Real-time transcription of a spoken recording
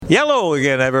Hello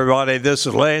again, everybody. This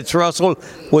is Lance Russell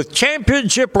with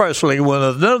Championship Wrestling with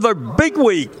another big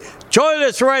week. Join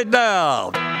us right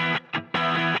now.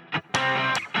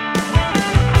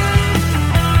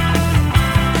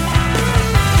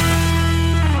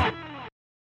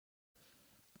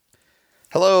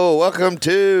 Hello, welcome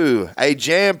to a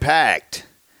jam-packed,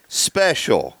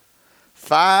 special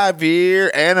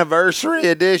 5-year anniversary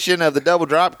edition of the Double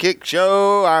Drop Kick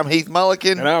Show. I'm Heath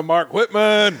Mulliken. And I'm Mark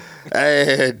Whitman.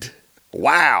 And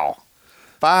wow,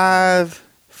 5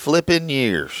 flipping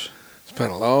years. It's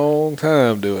been a long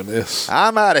time doing this.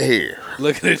 I'm out of here.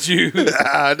 Looking at you.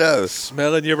 I know.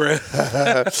 Smelling your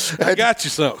breath. I got you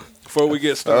something before we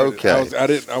get started.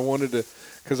 Okay. I wanted to,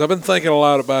 because I've been thinking a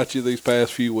lot about you these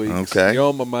past few weeks. Okay. You're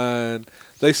on my mind.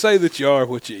 They say that you are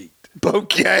what you eat.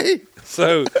 Okay.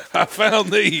 So I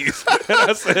found these, and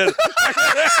I said,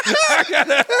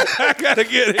 I gotta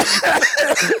get it.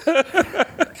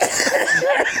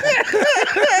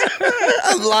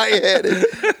 I'm lightheaded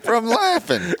from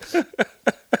laughing.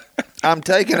 I'm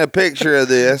taking a picture of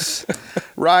this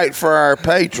right for our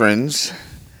patrons.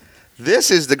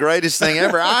 This is the greatest thing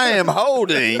ever. I am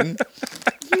holding.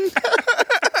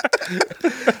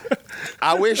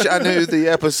 I wish I knew the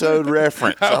episode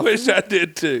reference. I wish I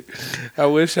did too.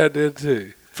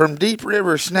 From Deep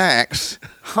River Snacks,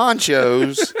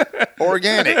 Honcho's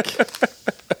Organic.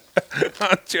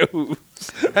 Honchos.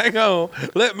 Hang on.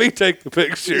 Let me take the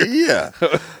picture. Yeah.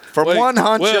 From one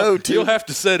honcho to... You'll have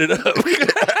to set it up.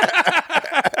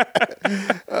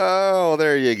 Oh,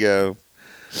 there you go.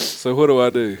 So what do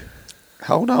I do?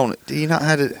 Hold on. Do you not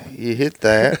how to... You hit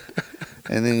that,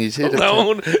 and then you hit it.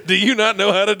 Hold on. Do you not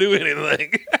know how to do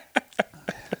anything?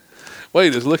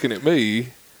 Wait, it's looking at me.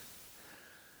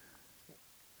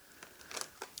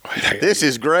 This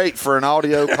is great for an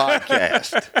audio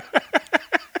podcast.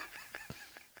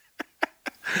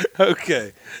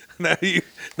 Okay. Now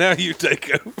you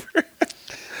take over.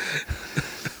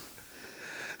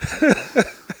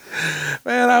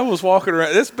 Man, I was walking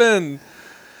around. It's been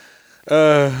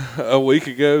a week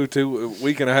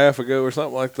and a half ago or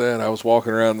something like that. I was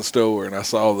walking around the store and I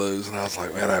saw those and I was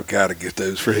like, man, I've got to get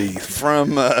those for Heath.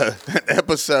 From an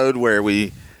episode where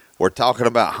we were talking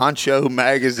about Honcho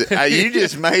magazine. You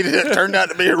just made it. It turned out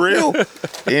to be real.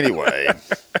 Anyway,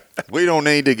 we don't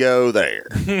need to go there.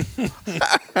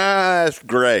 That's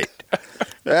great.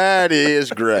 That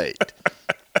is great.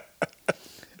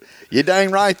 You dang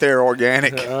right there,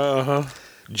 Organic. Uh-huh.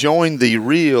 Join the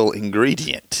real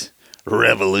ingredient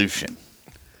revolution.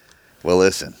 Well,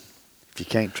 listen, if you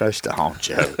can't trust a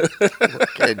Honcho, what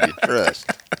can you trust?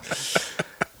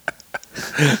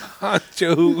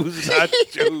 Honchos,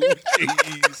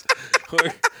 cheese.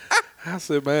 I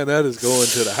said, man, that is going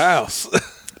to the house.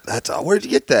 That's all. Where'd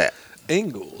you get that?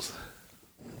 Ingles.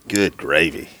 Good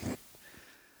gravy.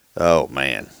 Oh,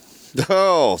 man.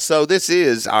 Oh, so this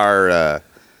is our,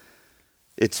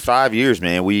 it's 5 years,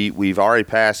 man. We've already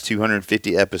passed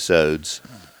 250 episodes.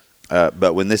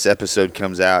 But when this episode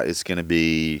comes out, it's going to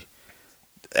be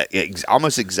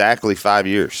almost exactly 5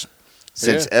 years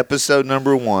since episode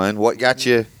number 1. What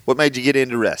made you get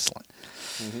into wrestling?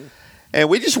 Mm-hmm. And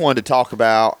we just wanted to talk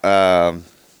about,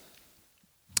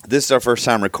 this is our first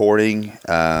time recording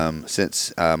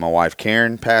since my wife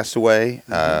Karen passed away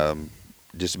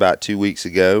just about 2 weeks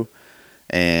ago.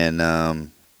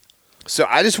 And so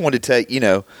I just wanted to take,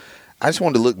 I just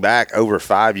wanted to look back over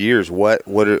 5 years. What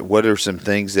are some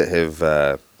things that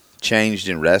have changed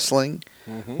in wrestling?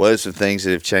 Mm-hmm. What are some things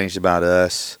that have changed about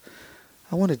us?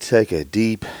 I wanted to take a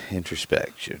deep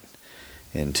introspection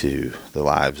into the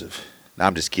lives of.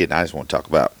 I'm just kidding. I just want to talk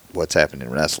about what's happened in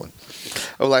wrestling.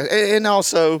 And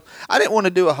also, I didn't want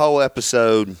to do a whole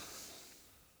episode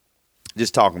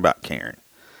just talking about Karen,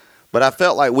 but I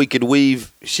felt like we could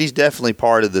weave. She's definitely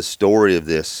part of the story of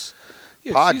this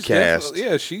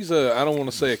podcast. She's I don't want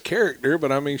to say a character,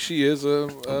 but I mean she is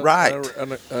an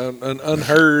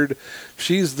unheard.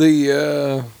 She's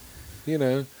the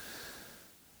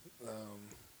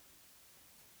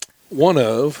one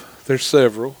of. There's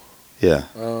several. Yeah.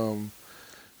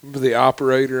 The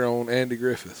operator on Andy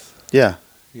Griffith. Yeah.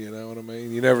 You know what I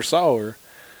mean? You never saw her.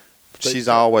 She's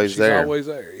always there. She's always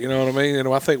there. You know what I mean? And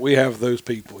I think we have those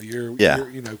people. You're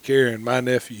Karen, my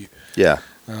nephew. Yeah.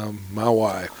 My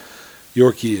wife.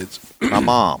 Your kids. My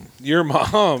mom. Your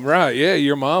mom, right. Yeah,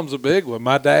 your mom's a big one.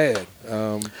 My dad.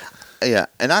 Yeah.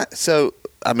 And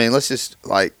let's just,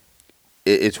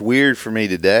 it's weird for me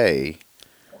today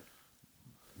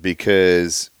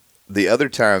because the other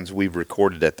times we've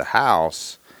recorded at the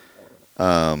house,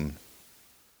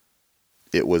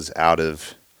 it was out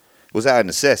of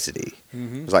necessity.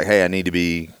 Mm-hmm. It was like, hey, I need to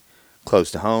be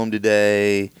close to home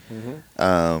today.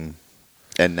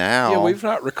 And now, Yeah, we've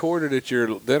not recorded at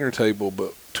your dinner table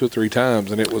but 2 or 3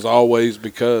 times, and it was always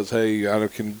because, hey, I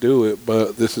can do it,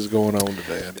 but this is going on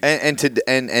today.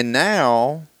 and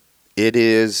now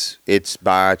it's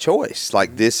by choice.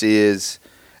 Like this is,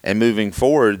 and moving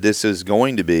forward, this is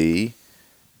going to be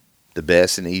the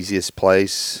best and easiest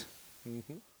place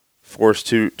for us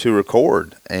to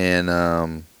record.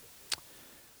 And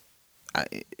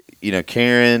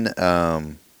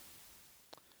Karen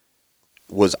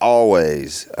was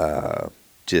always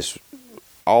just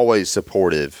always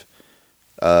supportive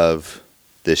of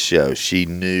this show. She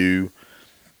knew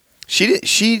she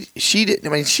didn't. I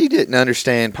mean, she didn't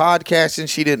understand podcasting.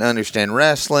 She didn't understand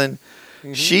wrestling.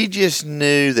 She just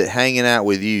knew that hanging out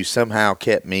with you somehow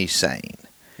kept me sane.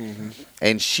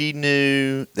 And she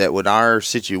knew that with our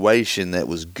situation, that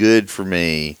was good for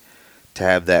me to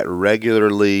have that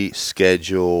regularly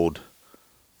scheduled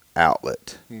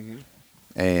outlet.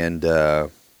 And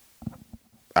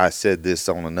I said this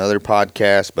on another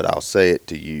podcast, but I'll say it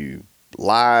to you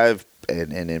live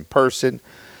and in person.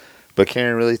 But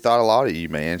Karen really thought a lot of you,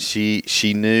 man. She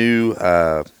knew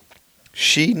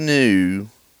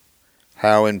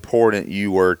how important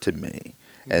you were to me,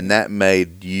 and that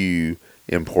made you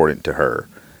important to her.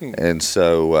 And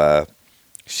so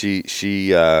she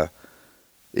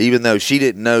even though she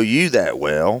didn't know you that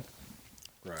well,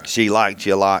 she liked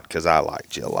you a lot because I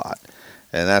liked you a lot,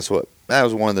 and that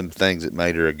was one of the things that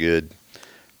made her a good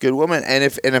woman. And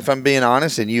if I'm being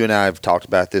honest, and you and I have talked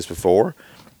about this before,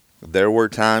 there were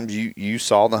times you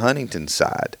saw the Huntington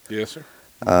side. Yes, sir.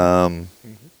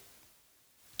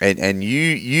 And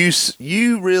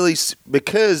you really,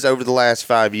 because over the last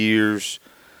 5 years,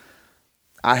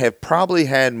 I have probably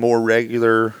had more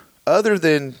regular, other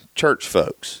than church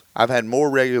folks, I've had more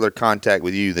regular contact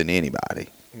with you than anybody.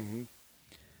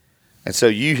 And so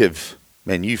you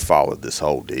followed this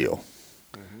whole deal.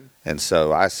 And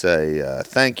so I say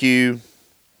thank you.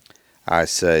 I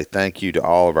say thank you to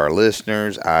all of our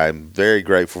listeners. I'm very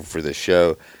grateful for this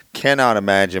show. Cannot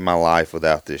imagine my life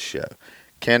without this show.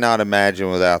 Cannot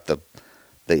imagine without the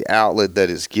outlet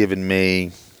that it's given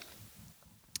me.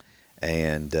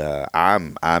 And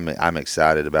I'm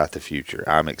excited about the future.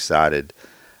 I'm excited.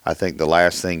 I think the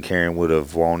last thing Karen would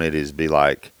have wanted is be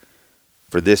like,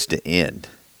 for this to end.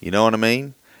 You know what I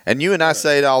mean? And you and I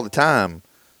say it all the time.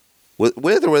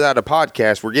 With or without a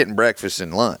podcast, we're getting breakfast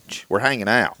and lunch. We're hanging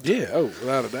out. Yeah,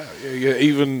 without a doubt. Yeah,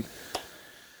 even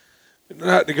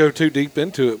not to go too deep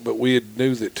into it, but we had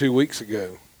knew that 2 weeks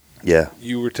ago. Yeah.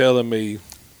 You were telling me,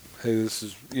 hey, this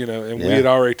is, and we had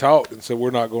already talked and said we're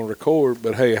not going to record,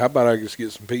 but hey, how about I just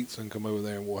get some pizza and come over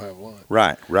there and we'll have lunch.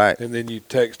 Right. And then you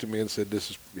texted me and said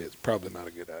it's probably not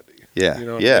a good idea. Yeah. You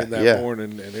know what I mean? That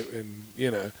morning, and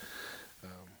I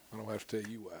don't have to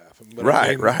tell you what happened. But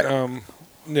right.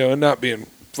 And not being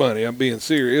funny, I'm being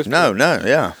serious. No,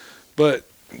 yeah. But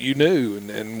you knew,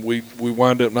 and we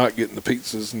wind up not getting the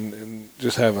pizzas and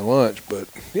just having lunch. But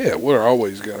yeah, we're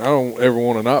always going. I don't ever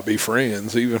want to not be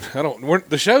friends. Even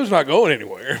the show's not going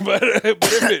anywhere. But if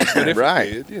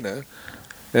it did,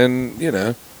 and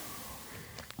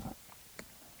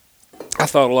I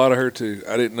thought a lot of her too.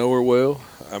 I didn't know her well.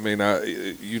 I mean,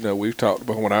 we've talked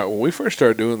about when we first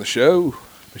started doing the show,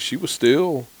 she was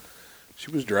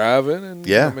driving, and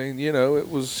I mean, it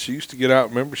was. She used to get out.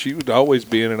 Remember, she would always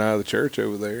be in and out of the church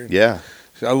over there. Yeah,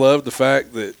 I love the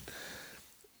fact that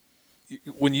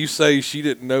when you say she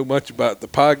didn't know much about the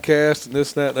podcast and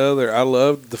this, that, and the other, I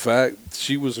loved the fact that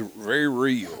she was very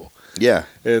real. Yeah,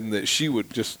 and that she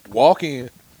would just walk in.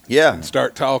 Yeah, and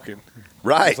start talking.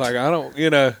 Right. It's like I don't,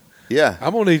 Yeah,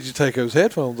 I'm gonna need you to take those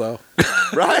headphones off,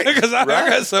 right? Because I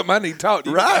got something I need to talk to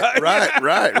you about.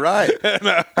 Right.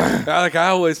 And I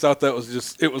always thought that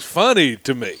was it was funny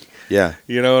to me. Yeah,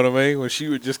 you know what I mean. When she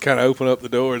would just kind of open up the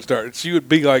door and start, she would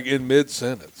be like in mid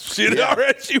sentence. She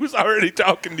was already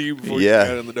talking to you before you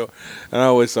got in the door, and I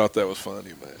always thought that was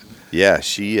funny, man. Yeah,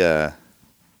 she.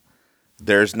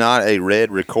 There's not a red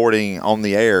recording on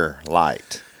the air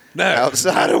light. No,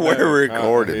 outside of where we're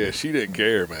recording. Yeah, she didn't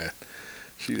care, man.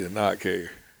 She did not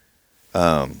care.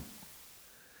 Oh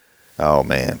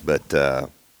man, but I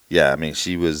mean,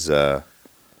 she was, one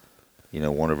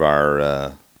of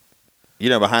our,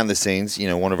 behind the scenes,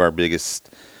 one of our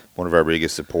biggest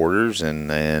supporters,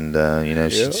 and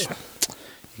she's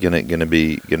gonna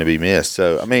be missed.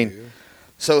 So I mean,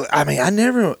 I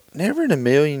never in a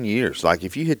million years, like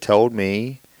if you had told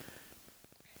me,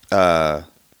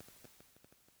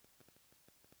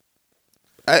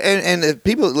 and the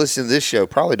people that listen to this show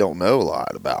probably don't know a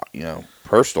lot about,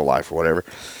 personal life or whatever.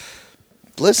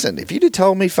 listen, if you'd have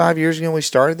told me 5 years ago when we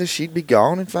started this, she'd be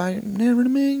gone in never in a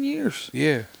million years.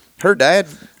 Yeah. Her dad.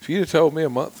 If you'd have told me a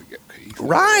month ago, Keith,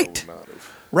 Right. I would not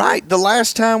have. Right. The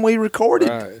last time we recorded,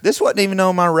 Right. this wasn't even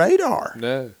on my radar.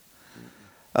 No.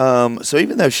 So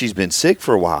even though she's been sick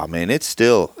for a while, man, it's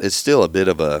still a bit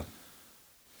of a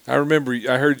I remember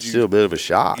I heard still a bit of a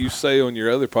shock. you say on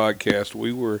your other podcast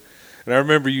and I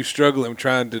remember you struggling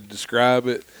trying to describe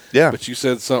it. Yeah. But you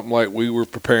said something like we were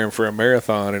preparing for a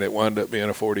marathon and it wound up being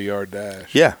a 40-yard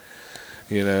dash. Yeah.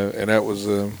 You know, and that was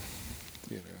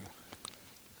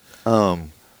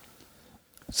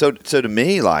So to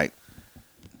me, like,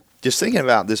 just thinking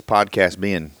about this podcast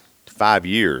being 5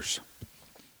 years,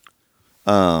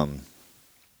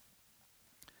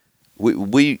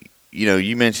 we you know,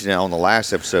 you mentioned it on the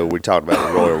last episode. We talked about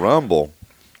the Royal Rumble.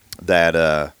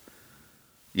 That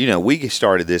you know, we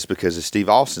started this because of Steve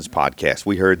Austin's podcast.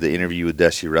 We heard the interview with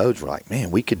Dusty Rhodes. We're like,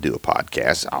 man, we could do a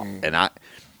podcast. And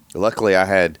luckily, I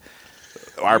had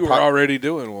you were already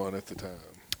doing one at the time.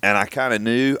 And I kind of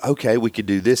knew, okay, we could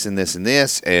do this and this and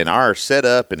this. And our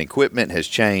setup and equipment has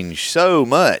changed so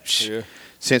much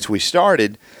since we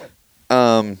started.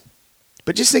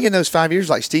 But just thinking those 5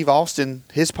 years, like Steve Austin,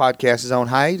 his podcast is on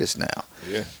hiatus now.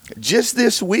 Yeah. Just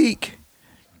this week,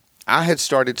 I had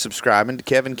started subscribing to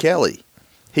Kevin Kelly.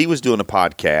 He was doing a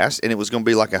podcast, and it was going to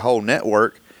be like a whole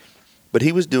network. But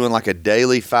he was doing like a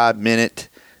daily 5-minute,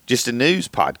 just a news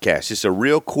podcast, just a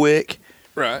real quick.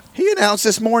 Right. He announced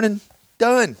this morning,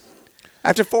 done.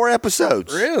 After 4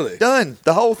 episodes. Really? Done.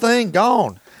 The whole thing,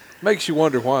 gone. Makes you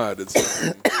wonder why.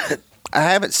 I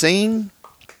haven't seen.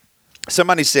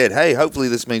 Somebody said, hey, hopefully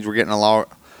this means we're getting a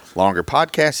longer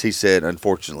podcast. He said,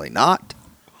 unfortunately not.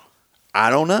 I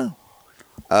don't know.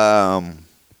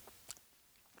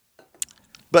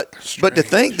 But to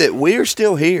think that we're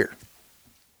still here.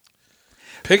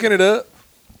 Picking it up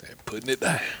and putting it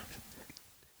down.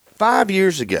 5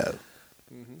 years ago,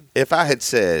 if I had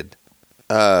said,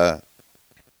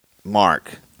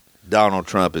 Mark, Donald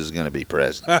Trump is going to be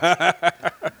president.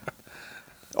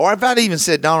 Or if I'd even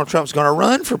said Donald Trump's going to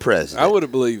run for president. I would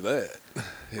have believed that.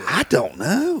 Yeah. I don't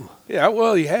know. Yeah,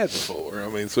 well, he had before. I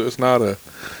mean, so it's not a...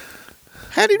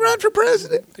 Had he run for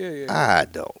president? Yeah. I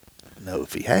don't know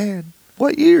if he had.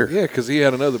 What year? Yeah, because he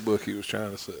had another book he was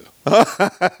trying to sell.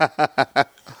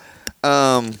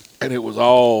 And it was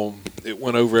all... It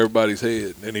went over everybody's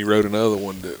head. And then he wrote another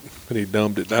one and he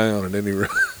dumbed it down, and then he wrote...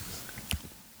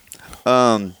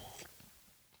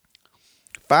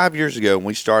 5 years ago when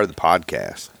we started the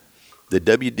podcast, the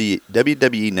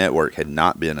WWE Network had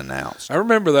not been announced. I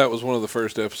remember that was one of the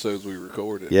first episodes we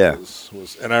recorded. Yeah.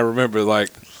 And I remember, like,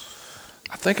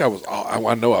 I think I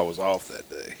know I was off that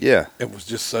day. Yeah. And was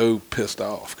just so pissed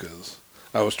off because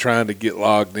I was trying to get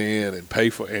logged in and pay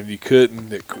for it, and you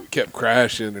couldn't. It kept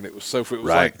crashing, and it was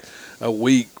like a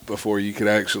week before you could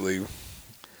actually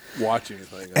watch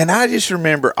anything. And I just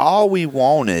remember all we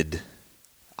wanted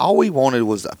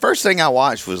was the first thing I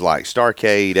watched was like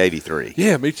Starrcade 83.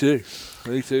 Yeah, me too.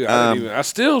 I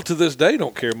still to this day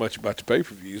don't care much about the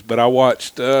pay-per-views, but I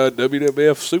watched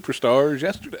WWF Superstars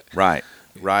yesterday. Right.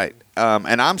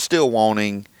 And I'm still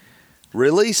wanting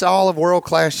release all of World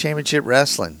Class Championship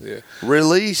Wrestling. Yeah.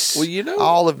 Release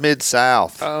all of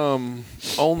Mid-South. On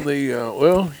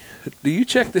the do you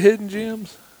check the hidden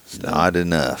gems? Not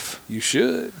enough. You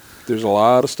should. There's a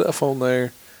lot of stuff on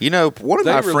there. You know, one of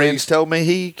my friends told me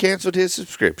he canceled his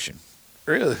subscription.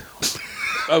 Really?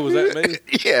 Oh, was that me?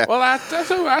 Yeah. Well, I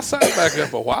signed back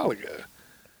up a while ago.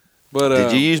 But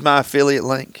did you use my affiliate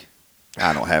link?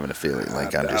 I don't have an affiliate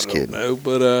link. I'm just kidding. No,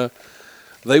 but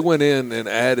they went in and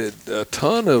added a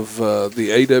ton of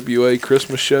the AWA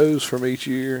Christmas shows from each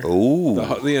year. Ooh.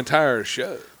 The entire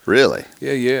show. Really?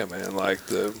 Yeah, man. Like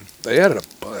they added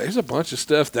there's a bunch of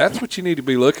stuff. That's what you need to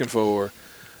be looking for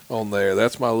on there.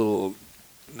 That's my little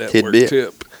network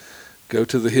tip. Go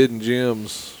to the Hidden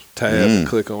Gems tab and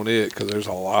click on it because there's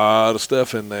a lot of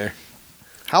stuff in there.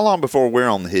 How long before we're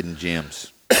on the Hidden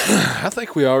Gems? I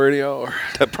think we already are.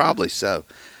 Probably so.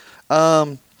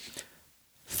 5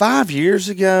 years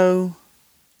ago,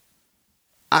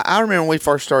 I remember when we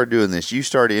first started doing this, you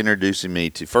started introducing me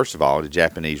to, first of all, to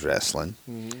Japanese wrestling.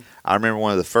 Mm-hmm. I remember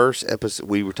one of the first episodes,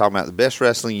 we were talking about the best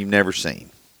wrestling you've never seen.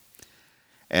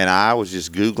 And I was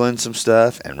just Googling some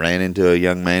stuff and ran into a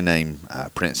young man named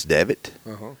Prince Devitt.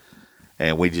 Uh-huh.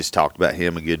 And we just talked about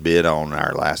him a good bit on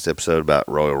our last episode about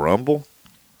Royal Rumble.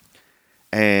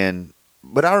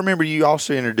 But I remember you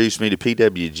also introduced me to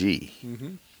PWG.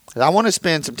 Mm-hmm. I want to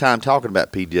spend some time talking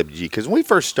about PWG because when we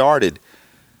first started,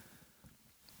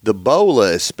 the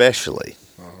Bola especially,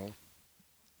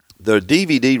 the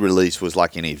DVD release was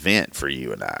like an event for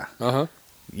you and I. Uh-huh.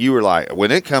 you were like,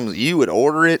 when it comes, you would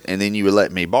order it and then you would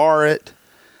let me borrow it.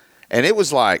 And it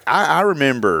was like, I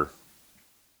remember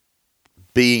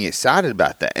being excited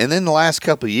about that. And then the last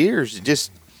couple of years, it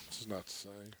just. It's not the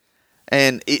same.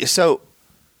 And so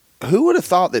who would have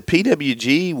thought that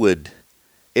PWG would,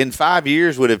 in 5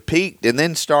 years, would have peaked and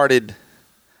then started.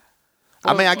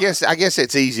 I mean, I guess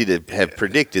it's easy to have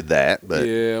predicted that, but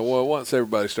Yeah, well, once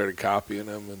everybody started copying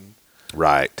them and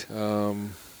right.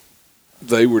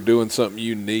 they were doing something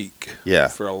unique Yeah.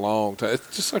 for a long time.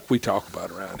 It's just like we talk about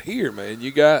around here, man.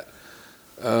 You got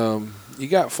 4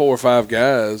 or 5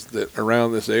 guys that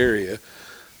around this area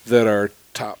that are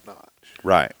top notch.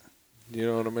 Right. You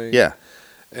know what I mean? Yeah.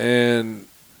 And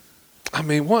I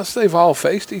mean, once they've all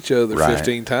faced each other Right.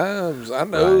 15 times, I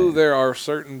know Right. there are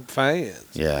certain fans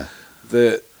Yeah.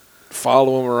 that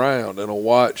follow them around and will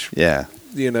watch, Yeah.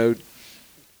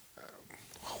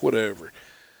 whatever.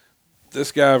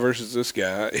 This guy versus this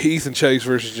guy, Heath and Chase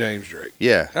versus James Drake.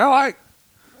 Yeah. I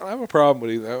don't have a problem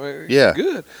with either. I mean, Yeah.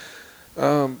 good.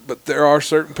 But there are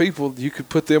certain people you could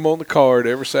put them on the card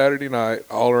every Saturday night,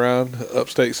 all around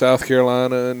upstate South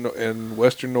Carolina and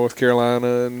western North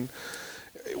Carolina and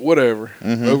whatever,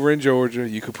 over in Georgia.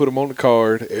 You could put them on the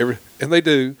card and they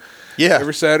do. Yeah.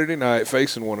 Every Saturday night,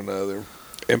 facing one another,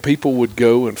 and people would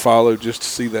go and follow just to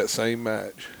see that same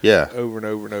match. Yeah. Over and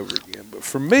over and over again. But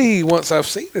for me, once I've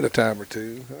seen it a time or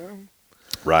two,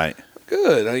 Right.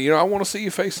 good. I want to see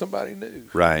you face somebody new.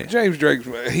 Right. James Drake,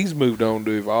 he's moved on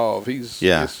to evolve.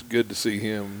 Yeah. It's good to see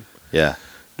him Yeah.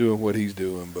 doing what he's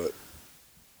doing. But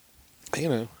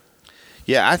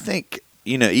Yeah, I think,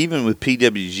 even with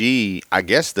PWG, I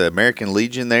guess the American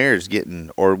Legion there is getting,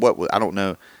 or what, I don't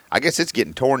know. I guess it's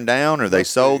getting torn down, or they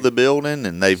sold the building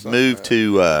and they've moved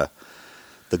to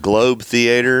the Globe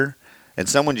Theater. And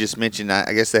someone just mentioned,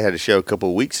 I guess they had a show a couple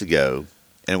of weeks ago,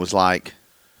 and it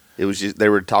was just, they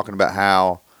were talking about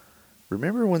how,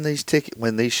 remember when these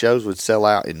shows would sell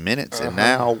out in minutes, and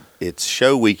now it's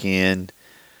show weekend,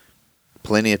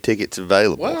 plenty of tickets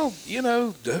available. well,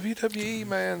 WWE,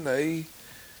 man,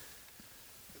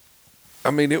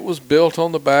 it was built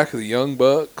on the back of the Young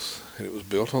Bucks, and it was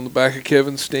built on the back of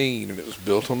Kevin Steen, and it was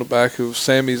built on the back of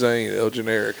Sami Zayn, El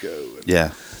Generico, and,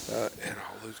 Yeah. and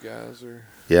all those guys are.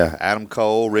 Yeah, Adam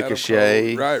Cole,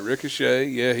 Ricochet. Right, Ricochet.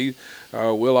 Yeah,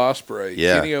 Will Ospreay.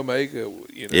 Yeah. Kenny Omega.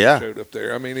 Yeah. Showed up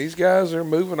there. I mean, these guys are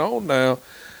moving on now,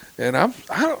 and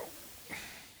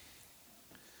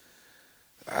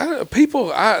people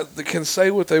that can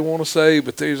say what they want to say,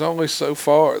 but there's only so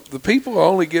far. The people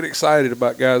only get excited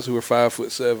about guys who are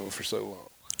 5'7" for so long.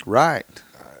 Right.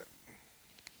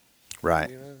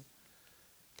 Right.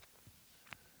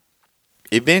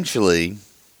 Eventually,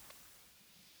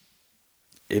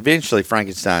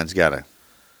 Frankenstein's got to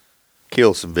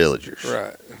kill some villagers.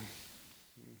 Right.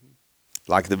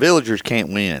 Like the villagers can't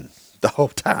win the whole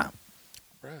time.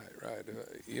 Right.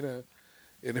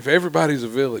 And if everybody's a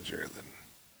villager, then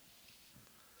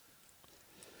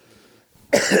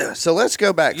So let's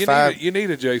go back you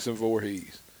need a Jason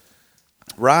Voorhees.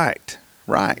 Right.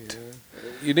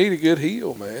 You need a good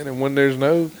heel, man. And when there's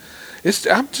no, there's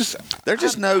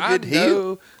just no good heel. I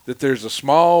know that there's a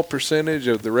small percentage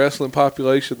of the wrestling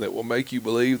population that will make you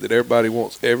believe that everybody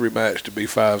wants every match to be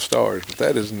 5 stars, but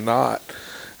that is not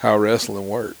how wrestling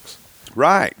works.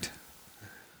 Right.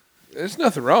 There's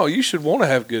nothing wrong. You should want to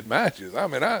have good matches. I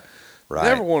mean, I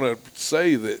never want to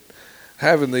say that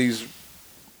having these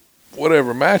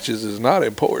whatever matches is not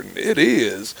important. It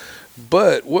is.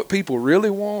 But what people really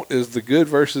want is the good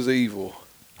versus evil.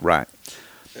 Right.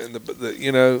 And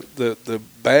the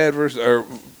bad versus or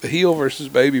heel versus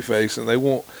babyface, and they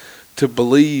want to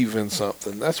believe in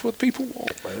something. That's what people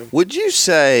want, man. Would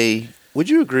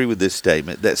you agree with this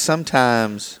statement that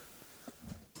sometimes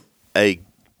a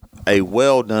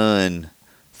well done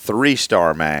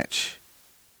 3-star match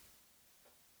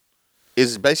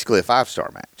is basically a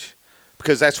 5-star match?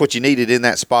 Because that's what you needed in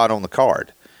that spot on the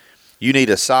card. You need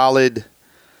a solid,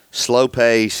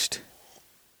 slow-paced.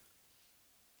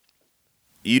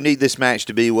 You need this match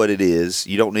to be what it is.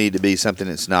 You don't need to be something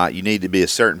it's not. You need to be a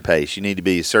certain pace. You need to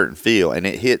be a certain feel. And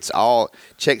it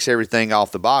checks everything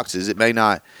off the boxes. It may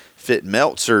not fit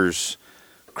Meltzer's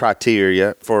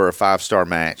criteria for a 5-star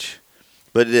match,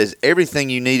 but it is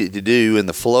everything you need it to do in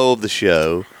the flow of the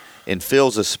show and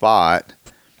fills a spot.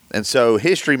 And so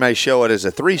history may show it as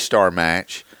a 3-star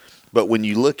match, but when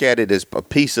you look at it as a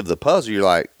piece of the puzzle, you're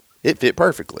like, it fit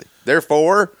perfectly.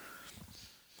 Therefore,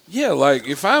 yeah, like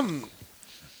if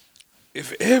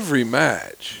every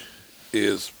match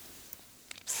is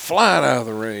flying out of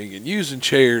the ring and using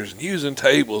chairs and using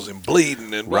tables and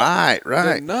bleeding and right,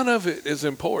 then none of it is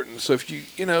important. So if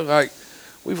like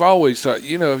we've always thought,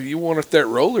 you want that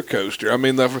roller coaster. I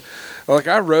mean, like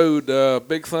I rode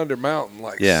Big Thunder Mountain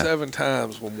 7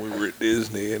 times when we were at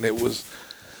Disney, and it was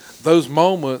those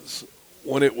moments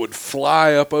when it would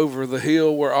fly up over the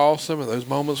hill were awesome, and those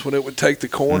moments when it would take the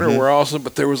corner were awesome.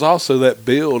 But there was also that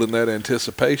build and that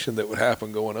anticipation that would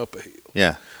happen going up a hill.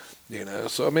 Yeah.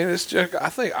 So I mean, it's just, I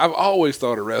think I've always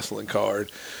thought a wrestling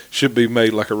card should be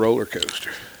made like a roller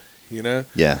coaster. Yeah.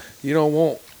 You don't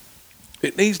want.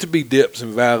 It needs to be dips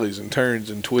and valleys and turns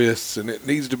and twists, and it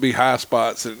needs to be high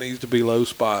spots, and it needs to be low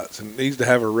spots, and it needs to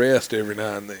have a rest every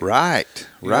now and then. Right.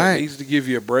 It needs to give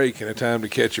you a break and a time to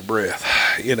catch your breath.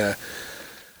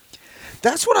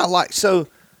 That's what I like. So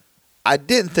I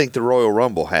didn't think the Royal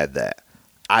Rumble had that.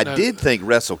 I did think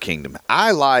Wrestle Kingdom.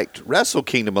 I liked Wrestle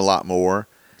Kingdom a lot more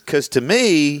because to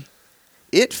me,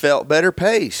 it felt better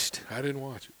paced. I didn't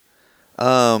watch it.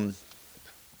 I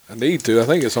need to. I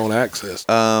think it's on Access.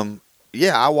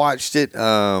 Yeah, I watched it.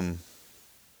 I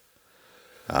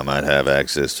might have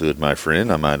access to it, my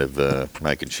friend. I might have.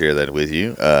 I can share that with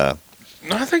you. No,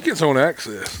 I think it's on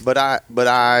Access. But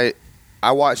I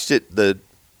watched it.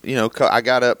 I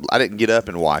got up. I didn't get up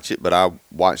and watch it, but I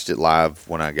watched it live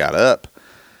when I got up,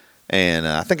 and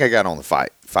I think I got on the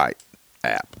Fight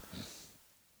app.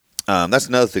 That's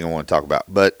another thing I want to talk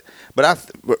about. But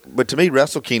to me,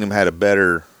 Wrestle Kingdom had a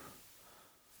better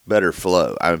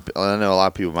flow. I know a lot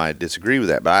of people might disagree with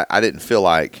that, but I didn't feel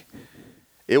like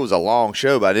it was a long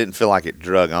show, but I didn't feel like it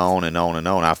drug on and on and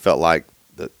on. I felt like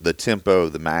the tempo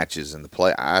of the matches and the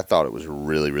play, I thought it was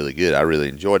really, really good. I really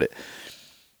enjoyed it.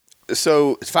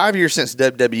 So it's 5 years since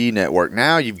WWE Network.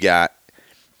 Now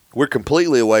we're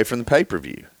completely away from the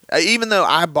pay-per-view. Even though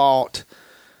I bought,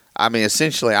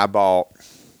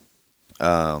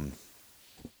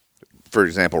 for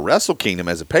example, Wrestle Kingdom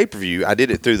as a pay-per-view. I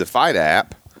did it through the Fight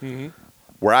app. Mm-hmm.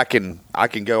 Where I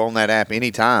can go on that app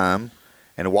anytime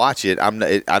and watch it. I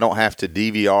don't have to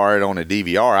DVR it on a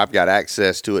DVR. I've got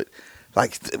access to it.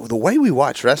 Like the way we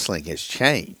watch wrestling has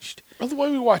changed. Well, the way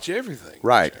we watch everything,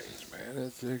 right? Changed,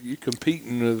 man. You're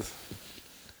competing with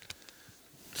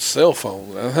cell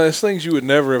phone. There's things you would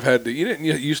never have had to. You didn't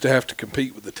used to have to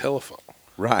compete with the telephone,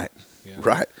 right?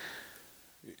 Right.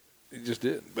 You just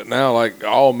didn't. But now, like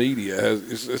all media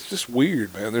has, it's just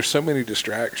weird, man. There's so many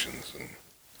distractions and.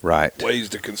 Right. Ways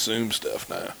to consume stuff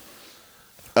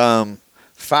now.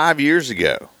 5 years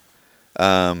ago,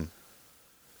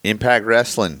 Impact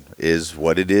Wrestling is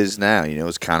what it is now.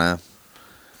 It's kind of.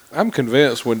 I'm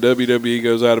convinced when WWE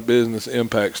goes out of business,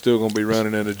 Impact's still going to be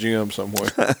running in a gym somewhere.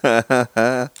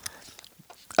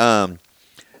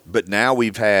 But now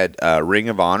we've had Ring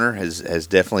of Honor has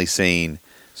definitely seen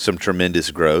some tremendous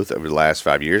growth over the last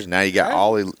 5 years. Now you got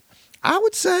I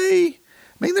would say.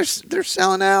 I mean, they're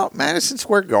selling out Madison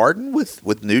Square Garden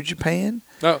with New Japan.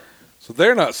 No, so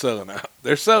they're not selling out.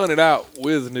 They're selling it out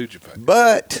with New Japan.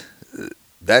 But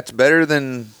that's better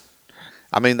than.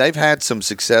 I mean, they've had some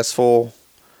successful.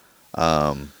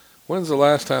 When's the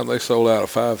last time they sold out a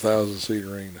 5,000-seat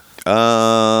arena?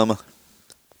 I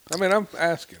mean, I'm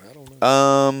asking. I don't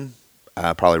know.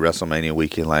 Probably WrestleMania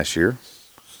weekend last year.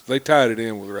 They tied it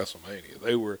in with WrestleMania.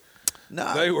 They were.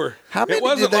 No, they were. How many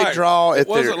did they draw? It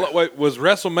wasn't. Wait, was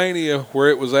WrestleMania where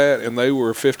it was at, and they were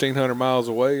 1,500 miles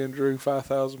away and drew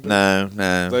 5,000 people?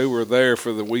 No. They were there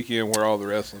for the weekend where all the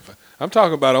wrestling. I'm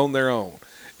talking about on their own,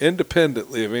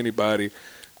 independently of anybody.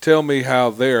 Tell me how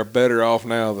they're better off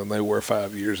now than they were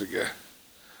 5 years ago.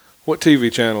 What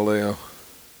TV channel they on?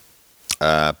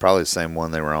 Probably the same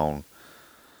one they were on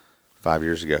 5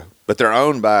 years ago, but they're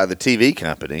owned by the TV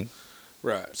company,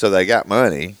 right? So they got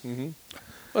money. Mm-hmm.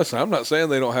 Listen, I'm not saying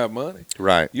they don't have money.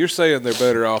 Right. You're saying they're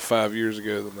better off 5 years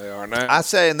ago than they are now. I'm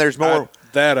saying there's more.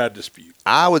 I dispute.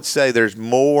 I would say there's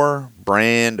more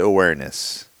brand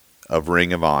awareness of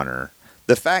Ring of Honor.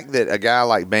 The fact that a guy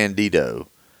like Bandito,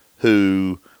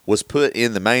 who was put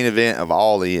in the main event of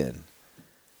All In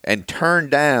and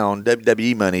turned down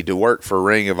WWE money to work for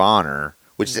Ring of Honor,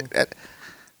 which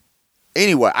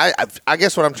anyway, I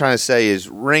guess what I'm trying to say is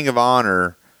Ring of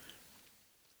Honor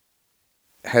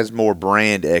has more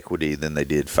brand equity than they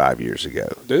did 5 years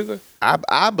ago. Do they?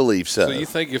 I believe so. So you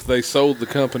think if they sold the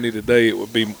company today, it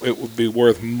would be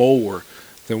worth more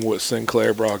than what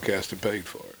Sinclair Broadcasting paid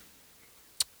for it?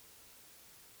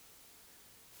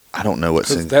 I don't know what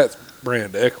that's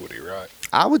brand equity, right?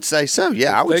 I would say so.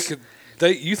 Yeah,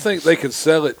 you think they could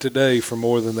sell it today for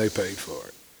more than they paid for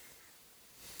it?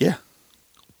 Yeah,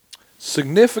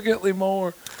 significantly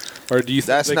more. Or do you think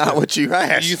that's not what you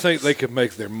asked? Do you think they could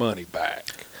make their money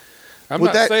back? I'm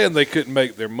not saying they couldn't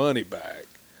make their money back.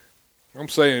 I'm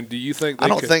saying, do you think they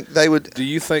think they would. Do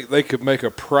you think they could make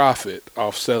a profit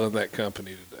off selling that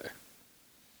company today?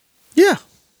 Yeah.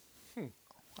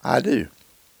 I do.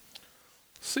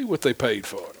 See what they paid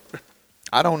for it.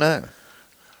 I don't know.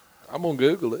 I'm gonna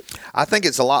Google it. I think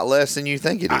it's a lot less than you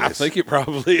think it is. I think it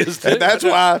probably is too. And that's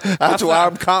why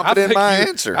I'm confident in my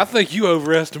answer. I think you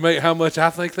overestimate how much I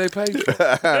think they paid for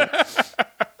it.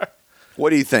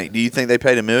 What do you think? Do you think they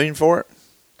paid $1 million for it?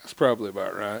 That's probably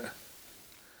about right.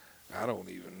 I don't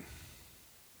even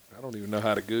know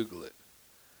how to Google it.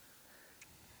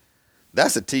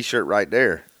 That's a T-shirt right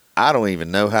there. I don't even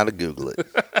know how to Google it.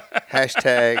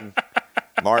 Hashtag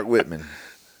Mark Whitman.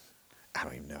 I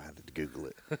don't even know how to Google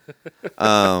it.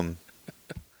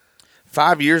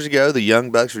 5 years ago, the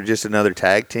Young Bucks were just another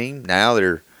tag team. Now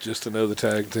they're just another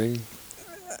tag team.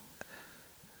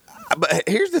 But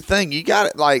here's the thing: you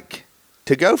got it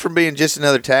to go from being just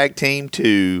another tag team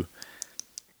to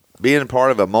being a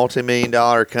part of a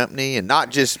multi-million-dollar company, and not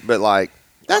just, but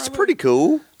that's pretty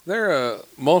cool. They're a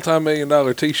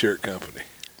multi-million-dollar T-shirt company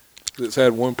that's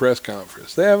had one press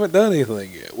conference. They haven't done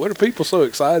anything yet. What are people so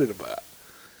excited about?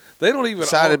 They don't even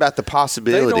excited about the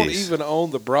possibilities. They don't even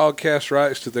own the broadcast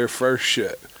rights to their first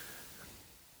show.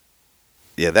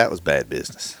 Yeah, that was bad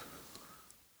business.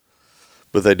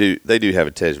 But they do have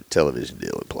a television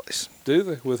deal in place. Do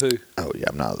they? With who? Oh yeah,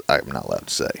 I'm not allowed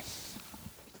to say.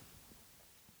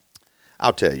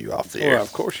 I'll tell you off the air. Well,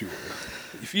 of course you will.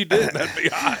 If you didn't, that'd be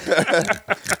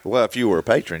hot. Well, if you were a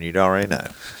patron, you'd already know.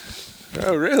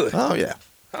 Oh, really? Oh yeah.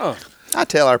 Oh, I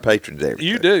tell our patrons everything.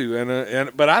 you do,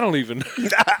 but I don't even.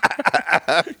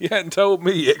 You hadn't told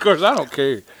me yet. Of course, I don't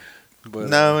care. But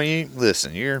no,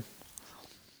 listen.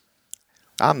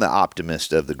 I'm the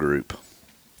optimist of the group.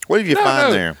 What did you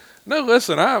find there? No,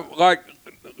 listen.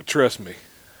 Trust me.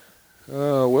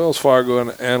 Wells Fargo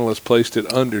analyst placed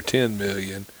it under $10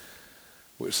 million,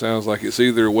 which sounds like it's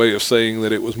either a way of saying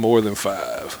that it was more than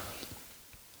 5,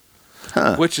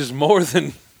 which is more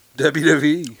than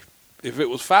WWE. If it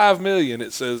was $5 million,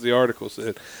 it says the article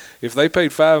said, if they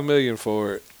paid $5 million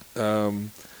for it,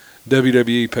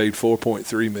 WWE paid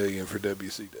 $4.3 million for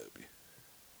WCW.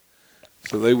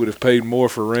 So they would have paid more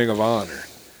for Ring of Honor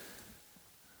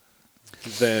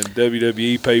than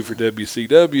WWE paid for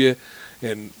WCW,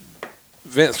 and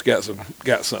Vince got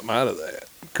something out of that.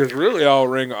 Because really,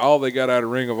 all they got out of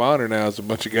Ring of Honor now is a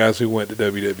bunch of guys who went to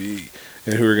WWE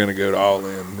and who are going to go to All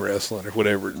In Wrestling or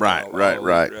whatever. Right.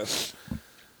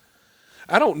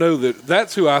 I don't know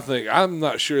that's who I think. I'm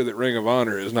not sure that Ring of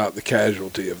Honor is not the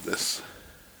casualty of this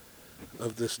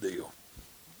deal.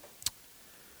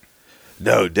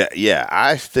 No,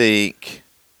 I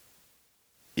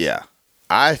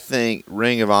think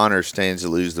Ring of Honor stands to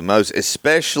lose the most,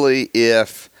 especially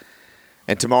if,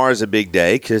 and tomorrow's a big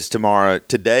day because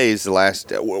today is the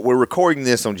last. We're recording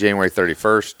this on January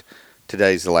 31st.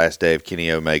 Today's the last day of Kenny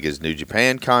Omega's New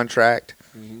Japan contract.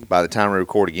 Mm-hmm. By the time we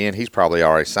record again, he's probably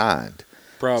already signed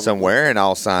somewhere, and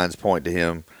all signs point to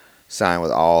him signing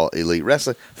with All Elite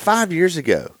Wrestling. 5 years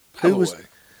ago, who was?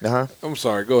 I'm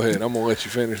sorry. Go ahead. I'm gonna let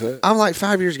you finish that. I'm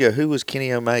 5 years ago. Who was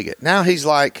Kenny Omega? Now he's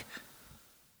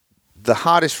the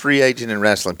hottest free agent in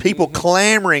wrestling. People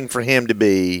clamoring for him to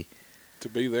be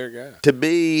their guy. To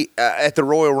be at the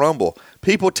Royal Rumble.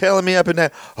 People telling me up and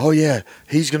down, oh, yeah,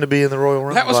 he's going to be in the Royal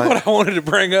Rumble. That was what I wanted to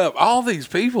bring up. All these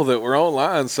people that were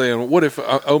online saying, what if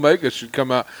Omega should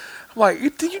come out? I'm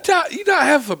like, do you not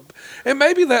have and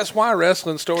maybe that's why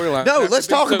wrestling storylines. No, let's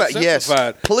talk about, yes,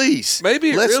 please.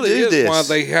 Maybe let's really do is this. Why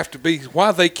they have to be,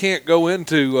 why they can't go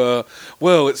into,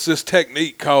 it's this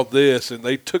technique called this, and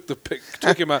they took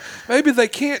him out. Maybe they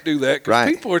can't do that because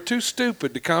people are too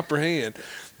stupid to comprehend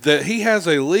that he has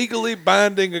a legally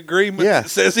binding agreement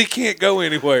that says he can't go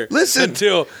anywhere. Listen,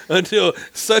 until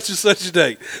such and such a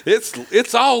date.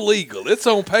 It's all legal. It's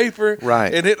on paper,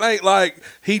 right? And it ain't like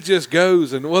he just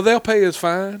goes and they'll pay his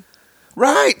fine.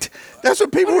 Right. That's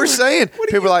what people were saying.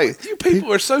 People were like, you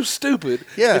people are so stupid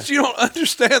that you don't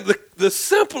understand the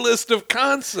simplest of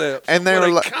concepts. And they were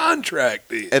like,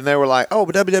 contract is. And they were like, oh,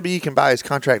 but WWE can buy his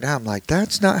contract now. I'm like,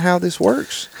 that's not how this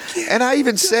works. And I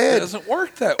even said, it doesn't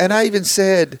work that way. And I even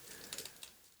said,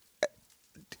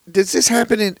 does this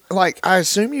happen in, I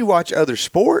assume you watch other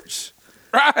sports?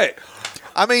 Right.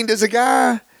 I mean, does a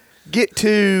guy get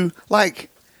to,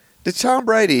 did Tom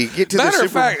Brady get to the Super Bowl? Matter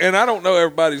of fact, and I don't know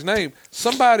everybody's name,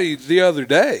 somebody the other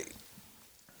day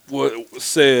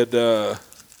said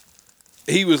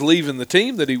he was leaving the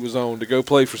team that he was on to go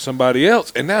play for somebody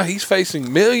else, and now he's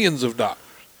facing millions of dollars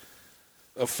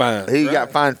of fines. He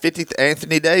got fined $50,000.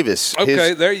 Anthony Davis.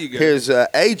 Okay, there you go. His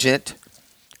agent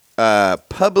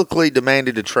publicly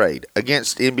demanded a trade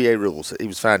against NBA rules. He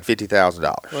was fined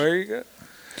 $50,000. There you go.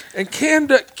 And can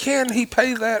he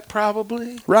pay that?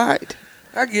 Probably. Right.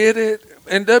 I get it.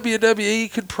 And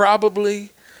WWE could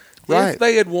probably Right. If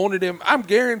they had wanted him, I'm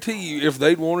guarantee you, if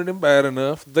they'd wanted him bad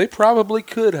enough, they probably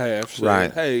could have said,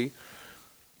 Right. hey,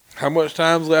 how much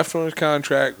time's left on his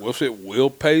contract? We'll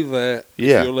pay that.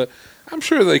 Yeah. I'm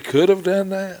sure they could have done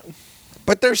that.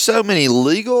 But there's so many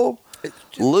legal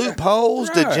loopholes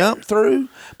to Right. jump through.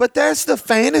 But that's the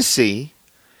fantasy.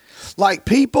 Like,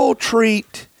 people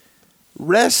treat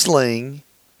wrestling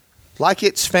like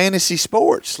it's fantasy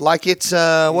sports. Like it's,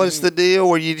 what's the deal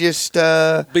where you just...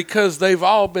 Because they've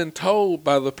all been told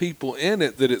by the people in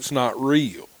it that it's not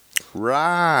real.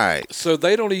 Right. So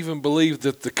they don't even believe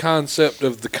that the concept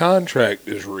of the contract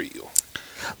is real.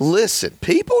 Listen,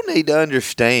 people need to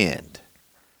understand.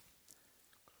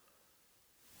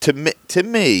 To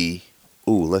me,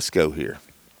 let's go here.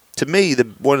 To me,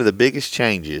 one of the biggest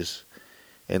changes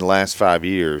in the last 5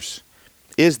 years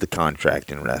is the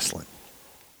contract in wrestling.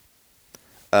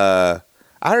 I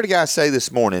heard a guy say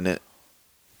this morning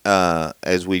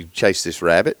as we chased this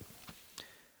rabbit,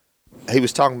 he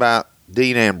was talking about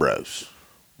Dean Ambrose.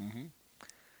 Mm-hmm.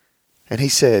 And he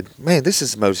said, man, this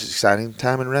is the most exciting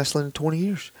time in wrestling in 20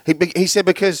 years. He said,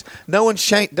 because no one's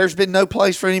changed. There's been no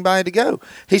place for anybody to go.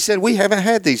 He said, we haven't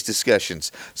had these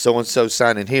discussions. So-and-so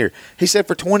signing here. He said,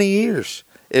 for 20 years,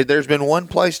 there's been one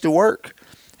place to work.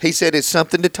 He said, it's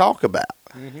something to talk about.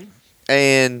 Mm-hmm.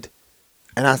 And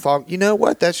I thought, you know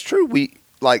what? That's true. We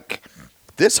like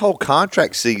this whole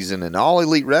contract season and all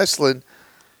elite wrestling,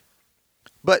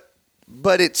 but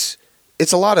it's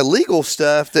a lot of legal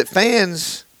stuff that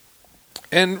fans.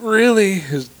 And really,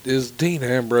 is Dean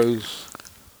Ambrose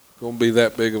going to be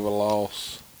that big of a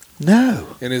loss?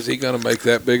 No. And is he going to make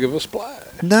that big of a splash?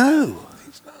 No.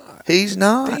 He's not. He's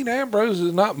not. Dean Ambrose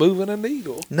is not moving a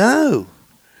needle. No.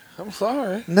 I'm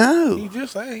sorry. No. He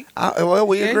just ain't. Well,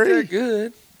 we He ain't agree. that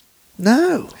good.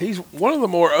 No. He's one of the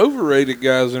more overrated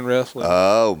guys in wrestling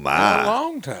Oh in a my.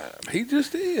 long time. He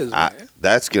just is, man.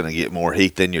 That's going to get more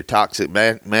heat than your toxic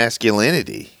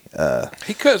masculinity.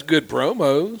 He cuts good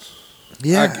promos,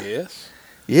 Yeah. I guess.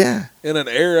 Yeah. In an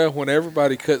era when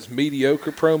everybody cuts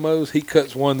mediocre promos, he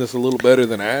cuts one that's a little better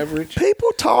than average.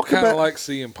 People talk Kind of about like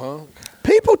CM Punk.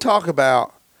 People talk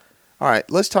about. All right,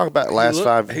 let's talk about the last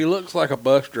 5 years. He looks like a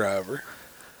bus driver.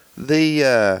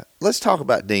 Let's talk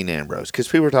about Dean Ambrose, because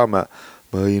people are talking about,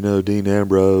 well, you know, Dean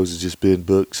Ambrose has just been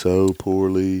booked so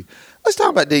poorly. Let's talk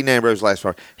about Dean Ambrose last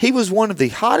year. He was one of the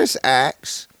hottest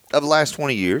acts of the last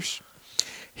 20 years.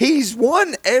 He's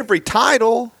won every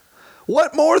title.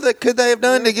 What more could they have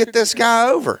done to get this guy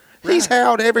over? Right. He's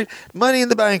held every Money in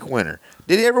the Bank winner.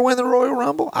 Did he ever win the Royal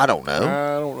Rumble? I don't know.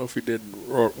 I don't know if he did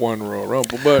one Royal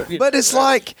Rumble, but It's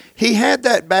like he had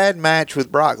that bad match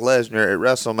with Brock Lesnar at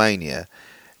WrestleMania,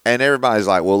 and everybody's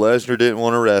like, well, Lesnar didn't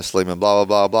want to wrestle him and blah,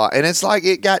 blah, blah, blah. And it's like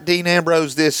it got Dean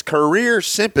Ambrose this career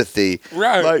sympathy.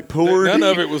 right. Like, poor None Dean,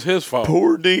 of it was his fault.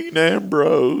 Poor Dean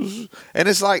Ambrose. And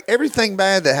it's like everything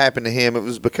bad that happened to him, it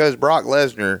was because Brock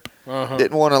Lesnar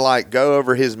didn't want to, like, go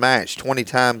over his match 20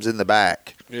 times in the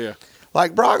back. Yeah.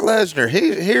 Like Brock Lesnar,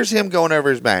 here's him going over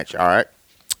his match. All right.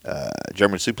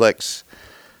 German suplex,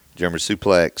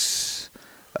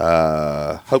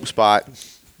 hope spot,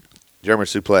 German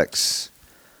suplex,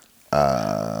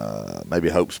 maybe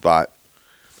hope spot,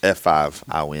 F5,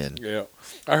 I win. Yeah.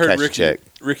 I heard Cash check.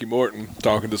 Ricky Morton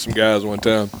talking to some guys one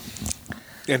time,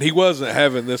 and he wasn't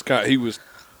having this he was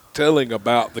telling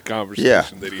about the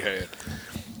conversation that he had.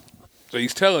 So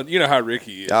he's telling, you know how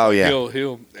Ricky is. Oh, yeah.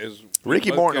 He'll as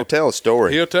Ricky Morton will tell a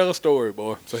story. He'll tell a story,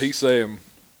 boy. So he said,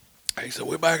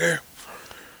 we're back here.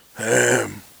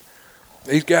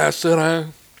 These guys sit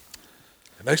down,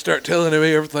 and they start telling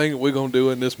me everything that we're going to do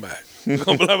in this match. blah,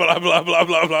 blah, blah, blah, blah,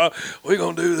 blah, blah. We're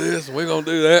going to do this, and we're going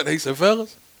to do that. And he said,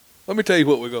 fellas, let me tell you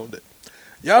what we're going to do.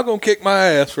 Y'all going to kick my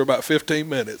ass for about 15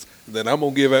 minutes, and then I'm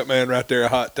going to give that man right there a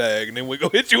hot tag, and then we're going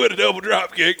to hit you with a double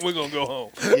drop kick, and we're going to go home.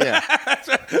 Yeah.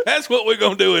 That's what we're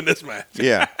going to do in this match.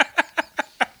 Yeah.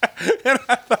 And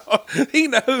I thought,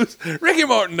 Ricky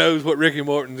Morton knows what Ricky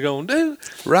Morton's going to do.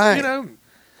 Right. You know,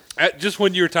 just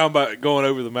when you were talking about going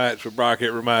over the match with Brock,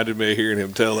 it reminded me of hearing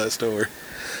him tell that story.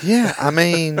 Yeah. I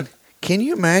mean, can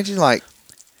you imagine, like,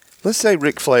 let's say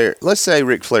Ric Flair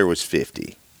was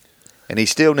 50. And he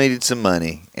still needed some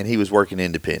money, and he was working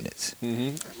independents.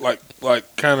 Mm-hmm.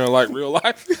 Like kind of like real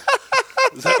life.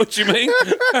 Is that what you mean?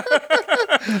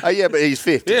 Yeah, but he's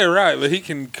 50. Yeah, right. But he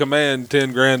can command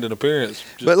 $10,000 an appearance.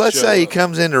 But let's say he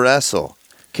comes in to wrestle.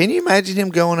 Can you imagine him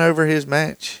going over his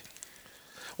match?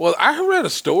 Well, I read a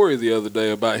story the other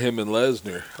day about him and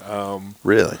Lesnar.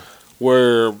 Really?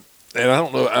 Where. And I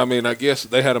don't know. I mean, I guess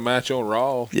they had a match on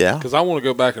Raw. Yeah. Because I want to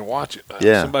go back and watch it.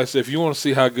 Yeah. Somebody said, if you want to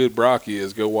see how good Brock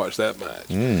is, go watch that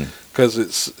match. because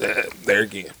it's there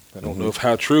again. I don't know if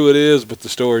how true it is, but the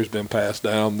story's been passed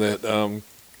down that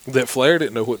that Flair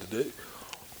didn't know what to do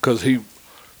because he,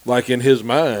 like in his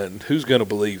mind, who's going to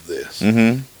believe this?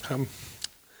 Mm-hmm. I'm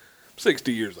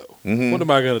 60 years old. Mm-hmm. What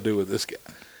am I going to do with this guy?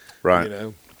 Right. You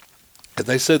know, and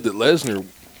they said that Lesnar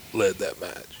led that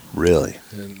match, Really?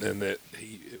 and that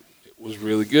it was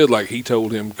really good. Like he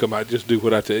told him, "Come on, just do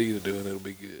what I tell you to do, and it'll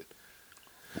be good."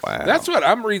 Wow. That's what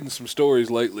I'm reading some stories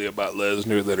lately about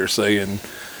Lesnar that are saying.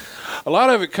 A lot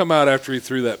of it come out after he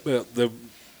threw that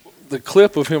the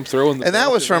clip of him throwing the and that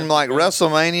belt was at from like Lesnar.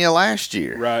 WrestleMania last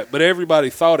year. Right, but everybody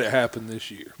thought it happened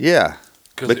this year Yeah.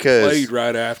 because it played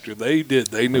right after they did.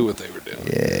 They knew what they were doing.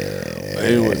 Yeah.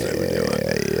 They knew what they were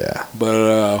doing.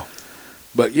 Yeah.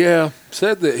 But yeah,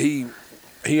 said that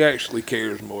he actually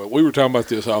cares more. We were talking about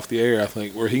this off the air, I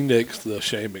think, where he nixed the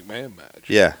Shane McMahon match.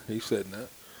 Yeah. He said no.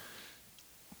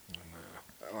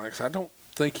 Like, I don't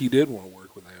think he did want to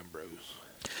work with Ambrose.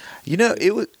 You know,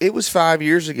 it was 5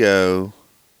 years ago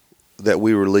that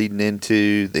we were leading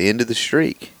into the end of the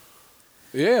streak.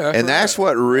 Yeah, And that's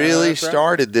what really That's right.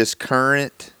 started this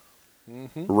current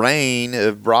reign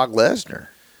of Brock Lesnar.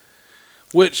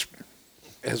 Which,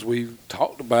 as we've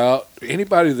talked about,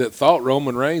 anybody that thought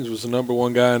Roman Reigns was the number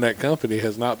one guy in that company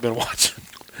has not been watching.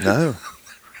 No.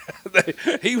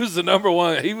 He was the number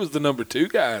one. He was the number two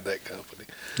guy in that company.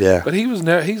 Yeah. But he's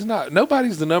not.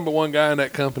 Nobody's the number one guy in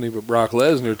that company but Brock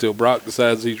Lesnar until Brock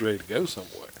decides he's ready to go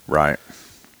somewhere. Right.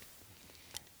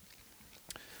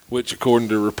 Which, according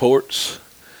to reports,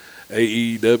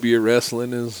 AEW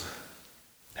Wrestling is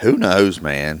Who knows,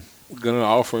 man? going to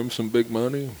offer him some big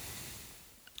money.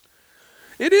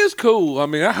 It is cool. I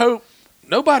mean, I hope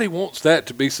nobody wants that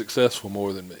to be successful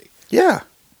more than me. Yeah.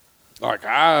 Like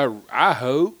I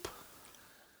hope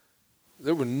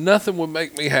there was nothing would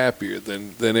make me happier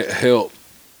than it helped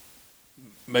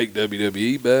make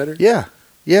WWE better. Yeah.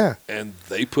 Yeah. And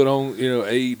they put on,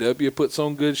 AEW puts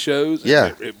on good shows.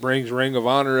 Yeah. It brings Ring of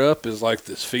Honor up as like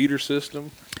this feeder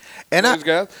system. And Those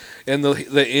guys. And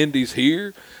the indies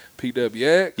here,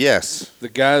 PWX. yes. The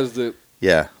guys that,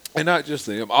 Yeah. and not just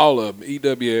them, all of them,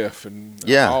 EWF and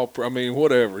Yeah.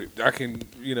 whatever. I can,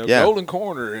 Yeah. Golden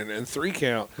Corner and 3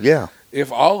 Count. Yeah.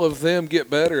 If all of them get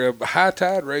better, a high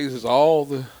tide raises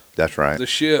all That's right. the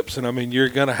ships. And, I mean, you're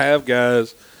going to have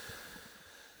guys.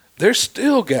 There's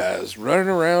still guys running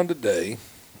around today,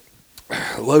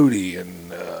 Lodi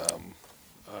and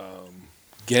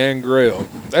Gangrel.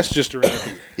 That's just around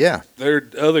here. Yeah. There are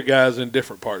other guys in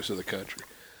different parts of the country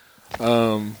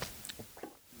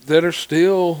that are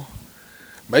still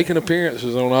making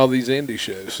appearances on all these indie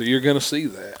shows. So you're going to see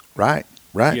that. Right.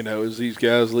 Right. As these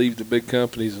guys leave the big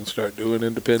companies and start doing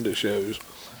independent shows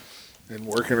and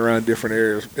working around different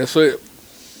areas. And so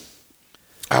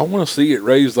I want to see it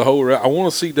raise the whole. I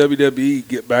want to see WWE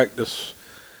get back to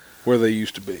where they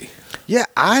used to be. Yeah,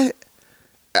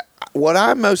 what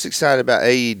I'm most excited about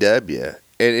AEW,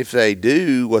 and if they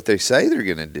do what they say they're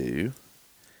going to do,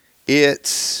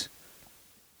 it's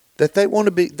that they want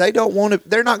to be. They don't want to.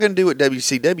 They're not going to do what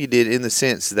WCW did in the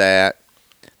sense that,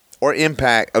 or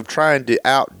Impact of trying to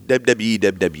out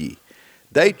WWE.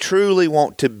 They truly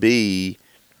want to be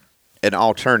an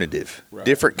alternative, Right.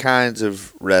 different kinds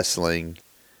of wrestling,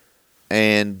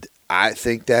 and I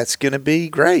think that's going to be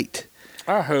great.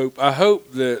 I hope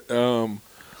that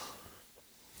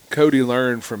Cody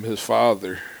learned from his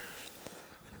father,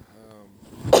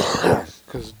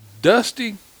 because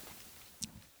Dusty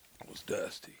was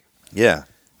Dusty. Yeah,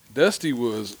 Dusty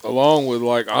was, along with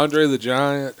like Andre the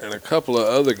Giant and a couple of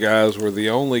other guys, were the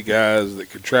only guys that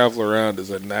could travel around as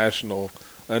a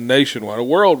nationwide, a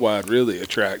worldwide really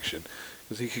attraction,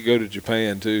 because he could go to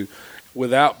Japan too,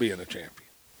 without being a champion.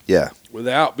 yeah,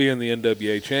 Without being the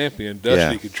NWA champion,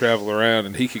 Dusty could travel around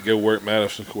and he could go work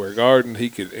Madison Square Garden.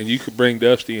 And you could bring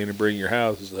Dusty in and bring your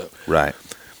houses up. right.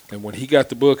 And when he got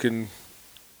the book in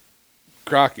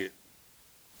Crockett,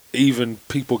 even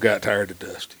people got tired of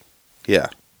Dusty. Yeah.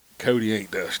 Cody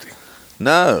ain't Dusty.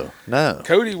 No.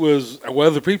 Cody was,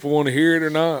 whether people want to hear it or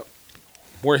not,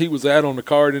 where he was at on the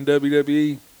card in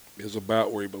WWE is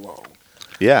about where he belonged.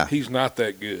 Yeah. He's not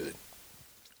that good.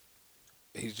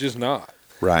 He's just not.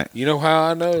 Right. You know how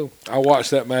I know? I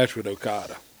watched that match with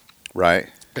Okada. Right.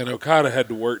 And Okada had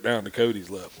to work down to Cody's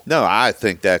level. No, I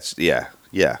think that's yeah.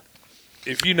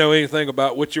 If you know anything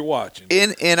about what you're watching,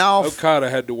 In all Okada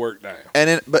had to work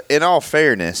down. but in all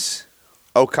fairness,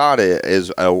 Okada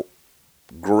is a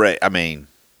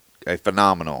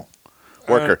phenomenal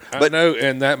worker. I know,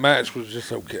 and that match was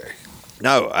just okay.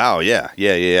 No, yeah.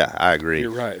 I agree. You're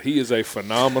right. He is a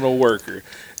phenomenal worker,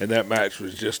 and that match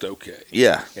was just okay.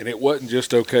 Yeah, And it wasn't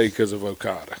just okay because of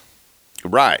Okada.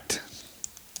 right.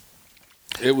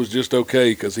 It was just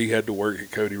okay because he had to work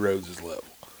at Cody Rhodes' level.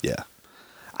 Yeah.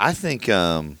 I think,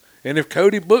 And if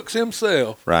Cody books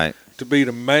himself right. to be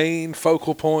the main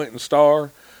focal point and star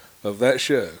of that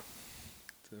show,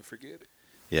 then forget it.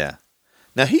 Yeah.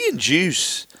 Now, he and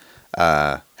Juice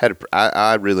I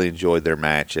really enjoyed their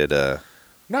match at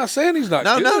Not saying he's not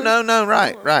good. No.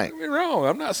 Right. Don't get me wrong.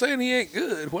 I'm not saying he ain't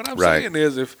good. What I'm Right. saying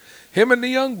is if him and the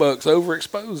Young Bucks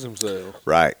overexpose themselves,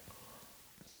 Right.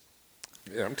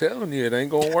 yeah, I'm telling you, it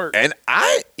ain't going to work. And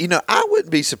I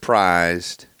wouldn't be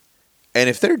surprised. And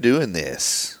if they're doing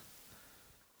this,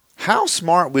 how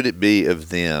smart would it be of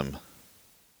them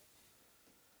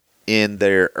in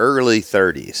their early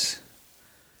 30s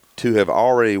to have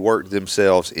already worked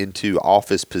themselves into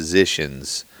office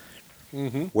positions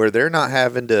where they're not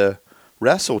having to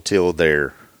wrestle till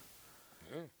they're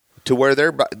to where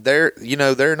they're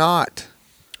not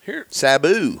Here,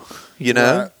 Sabu,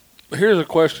 Right. Here's a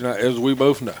question, as we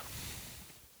both know.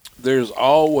 There's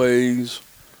always,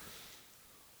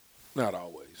 not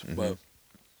always, but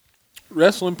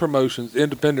wrestling promotions,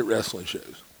 independent wrestling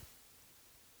shows.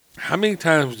 How many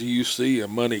times do you see a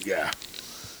money guy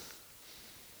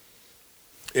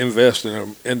invest in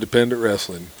an independent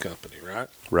wrestling company, right?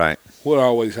 Right. What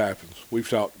always happens? We've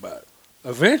talked about it.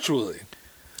 Eventually,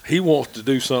 he wants to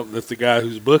do something that the guy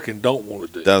who's booking don't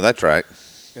want to do. No, that's right.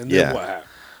 And then what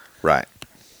happens? Right.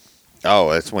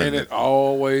 Oh, that's when And it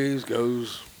always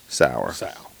goes sour.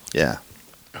 south. Yeah.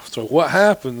 So what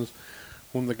happens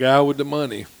when the guy with the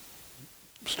money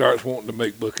starts wanting to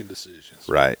make booking decisions?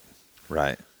 Right.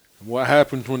 Right. And what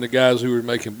happens when the guys who are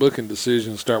making booking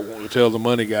decisions start wanting to tell the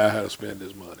money guy how to spend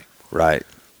his money? Right.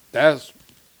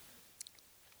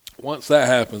 Once that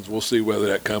happens, we'll see whether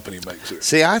that company makes it.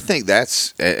 See, I think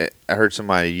that's. I heard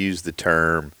somebody use the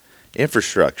term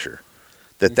infrastructure.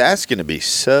 That's going to be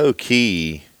so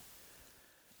key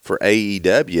for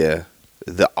AEW,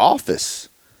 the office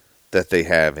that they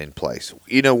have in place.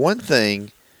 One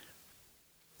thing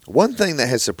that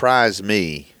has surprised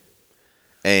me,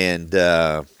 and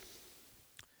how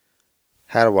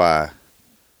do I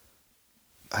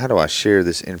share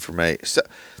this information? So,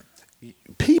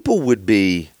 people would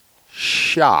be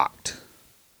shocked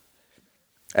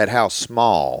at how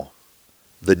small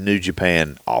the New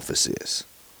Japan office is.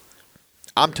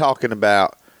 I'm talking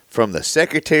about from the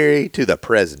secretary to the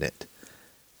president.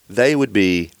 They would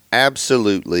be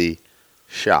absolutely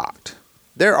shocked.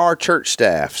 There are church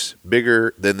staffs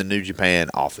bigger than the New Japan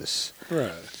office.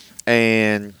 Right.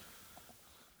 And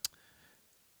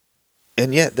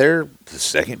yet they're the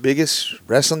second biggest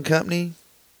wrestling company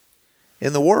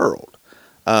in the world.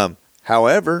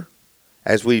 However,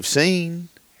 as we've seen,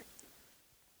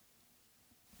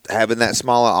 having that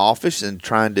smaller office and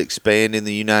trying to expand in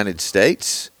the United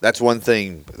States, that's one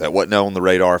thing that wasn't on the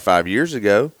radar 5 years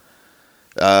ago.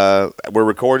 We're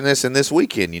recording this in this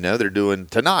weekend. They're doing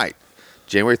tonight,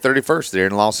 January 31st. They're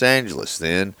in Los Angeles,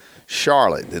 then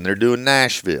Charlotte, then they're doing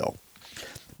Nashville.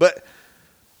 But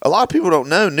a lot of people don't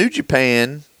know New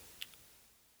Japan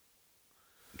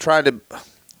tried to.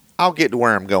 I'll get to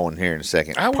where I'm going here in a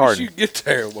second. I wish you'd get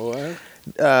there, boy.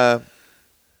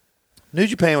 New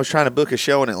Japan was trying to book a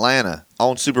show in Atlanta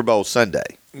on Super Bowl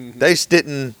Sunday. Mm-hmm. They just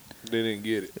didn't. They didn't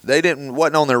get it. They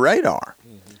wasn't on their radar.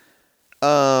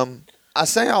 Mm-hmm. I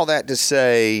say all that to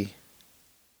say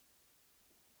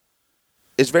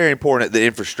it's very important, the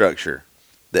infrastructure,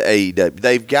 the AEW.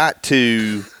 They've got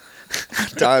to.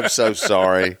 I'm so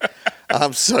sorry.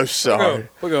 I'm so sorry.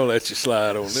 We're gonna let you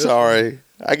slide on this. Sorry.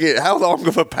 I get, how long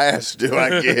of a pass do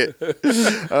I get?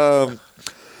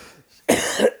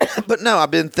 But no,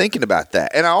 I've been thinking about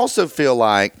that. And I also feel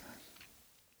like,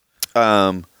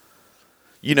 Tony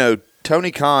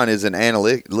Khan is an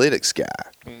analytics guy.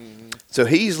 Mm-hmm. So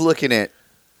he's looking at,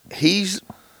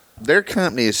 their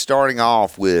company is starting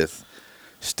off with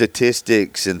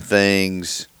statistics and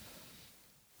things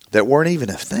that weren't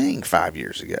even a thing 5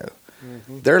 years ago.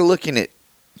 Mm-hmm. They're looking at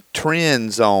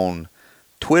trends on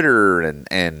Twitter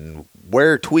and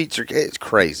where tweets are. It's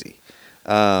crazy.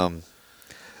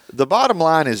 The bottom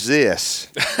line is this.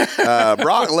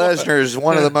 Brock Lesnar is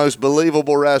one of the most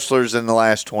believable wrestlers in the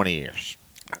last 20 years.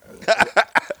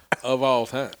 Of all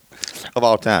time. Of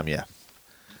all time, yeah.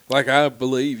 Like, I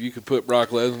believe you could put Brock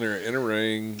Lesnar in a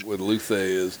ring with Lou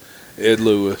Thesz, Ed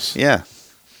Lewis. Yeah.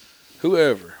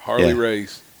 Whoever. Harley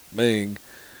Race, Ming.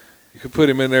 You could put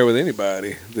him in there with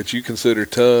anybody that you consider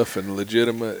tough and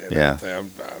legitimate. And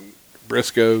I'm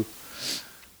Briscoe.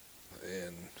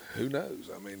 And who knows?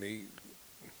 I mean,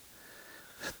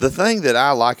 the thing that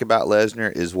I like about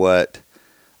Lesnar is what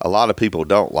a lot of people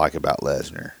don't like about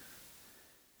Lesnar.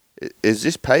 Is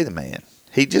just pay the man.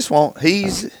 He just won't.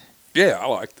 Yeah, I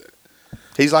like that.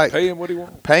 He's like, Pay him what he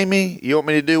wants. pay me. You want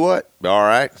me to do what? All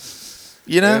right.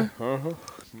 You know? Yeah,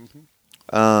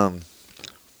 uh-huh.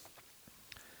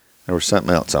 There was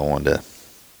something else I wanted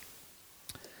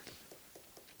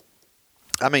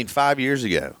to. 5 years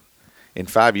ago. In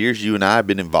 5 years, you and I have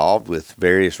been involved with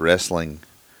various wrestling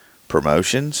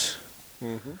promotions,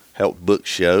 helped book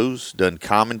shows, done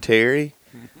commentary.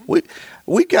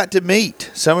 We got to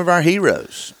meet some of our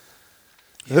heroes.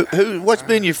 What's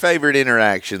been your favorite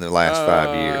interaction in the last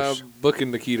 5 years?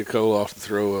 Booking Nikita Koloff to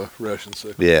throw a Russian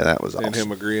sickle. Yeah, that was awesome. And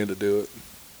him agreeing to do it.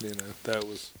 That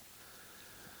was.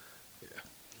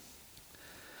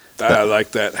 Yeah. I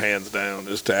like that hands down.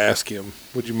 Just to ask him,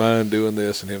 would you mind doing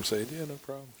this? And him saying, yeah, no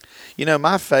problem. One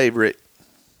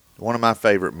of my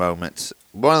favorite moments,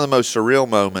 one of the most surreal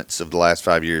moments of the last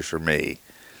 5 years for me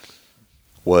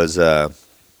was I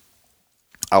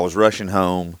was rushing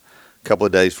home a couple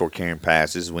of days before Karen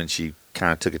passes when she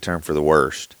kind of took a turn for the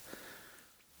worst.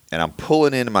 And I'm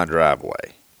pulling into my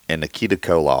driveway, and Nikita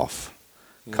Koloff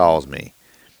calls me.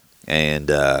 And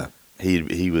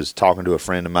he was talking to a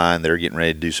friend of mine. They were getting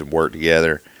ready to do some work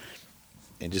together.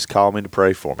 And just called me to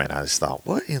pray for me. And I just thought,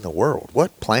 what in the world?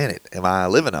 What planet am I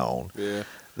living on? Yeah.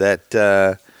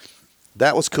 That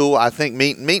was cool. I think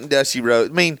meeting Dusty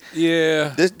Rhodes. Yeah.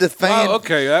 The fan. Oh,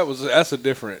 okay, that's a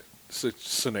different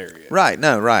scenario. Right.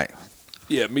 No. Right.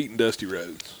 Yeah, meeting Dusty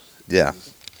Rhodes. Yeah.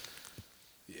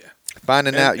 Yeah.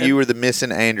 Finding out you were the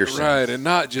missing Anderson. Right, and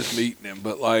not just meeting him,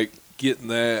 but like getting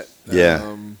that.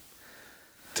 Yeah.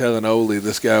 Telling Ole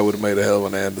this guy would have made a hell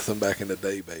of an Anderson back in the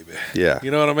day, baby. Yeah.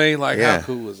 You know what I mean? Like, Yeah. how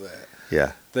cool was that?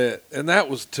 Yeah. That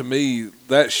was, to me,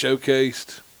 that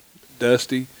showcased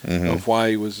Dusty of why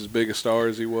he was as big a star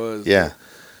as he was. Yeah.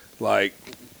 Like,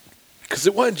 because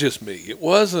it wasn't just me. It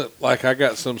wasn't like I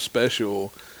got some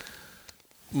special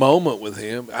moment with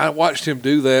him. I watched him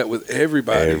do that with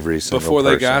everybody before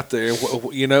they got there.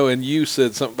 And you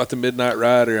said something about the Midnight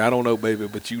Rider. I don't know, baby,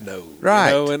 but you know.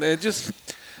 Right. And it just,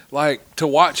 like, to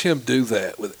watch him do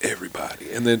that with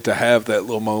everybody and then to have that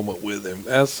little moment with him,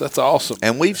 that's awesome.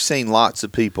 And we've seen lots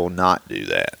of people not do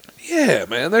that. Yeah,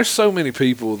 man. There's so many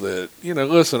people that,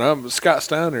 listen, I'm Scott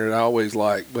Steiner I always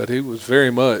liked, but he was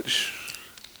very much,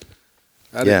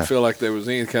 I didn't feel like there was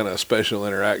any kind of special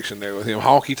interaction there with him.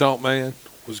 Honky Tonk Man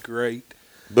was great.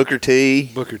 Booker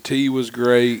T. Was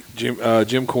great. Jim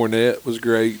Cornette was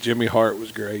great. Jimmy Hart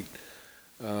was great.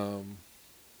 But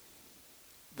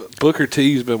Booker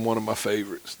T's been one of my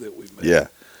favorites that we've made.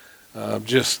 Yeah.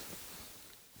 Just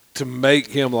to make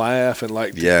him laugh and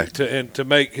to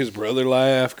make his brother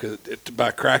laugh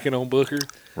by cracking on Booker.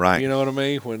 Right. You know what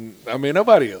I mean?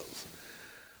 Nobody else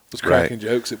was cracking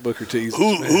jokes at Booker T's.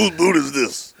 Whose boot is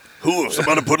this?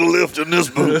 Somebody put a lift in this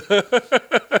boot?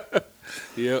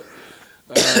 Yep.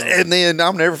 And then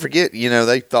I'll never forget,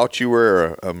 they thought you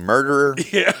were a murderer.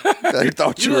 Yeah. They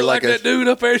thought you were like that dude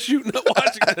up there shooting up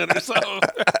Washington or something.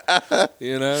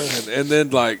 And then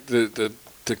like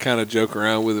to kind of joke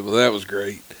around with it. Well, that was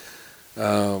great.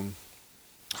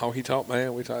 Honky Tonk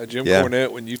Man, we talked Jim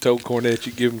Cornette, when you told Cornette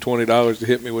you'd give him $20 to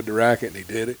hit me with the racket, and he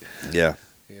did it. Yeah.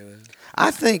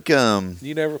 I think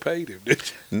you never paid him, did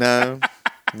you? No.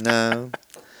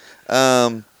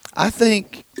 I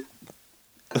think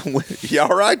y'all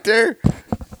right there?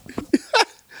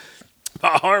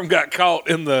 My arm got caught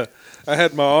I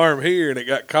had my arm here and it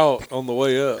got caught on the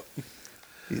way up.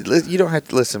 You don't have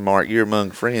to listen, Mark. You're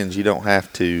among friends. You don't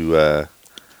have to.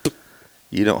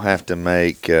 You don't have to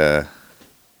make.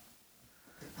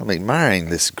 Mine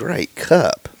this great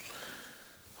cup.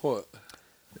 What?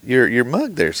 Your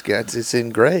mug there, Scott. It's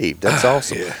engraved. That's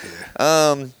awesome.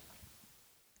 Yeah.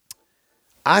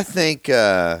 I think.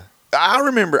 I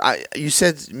remember. You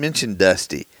mentioned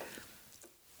Dusty.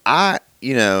 I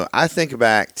think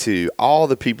back to all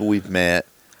the people we've met,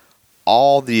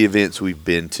 all the events we've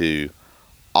been to,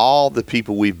 all the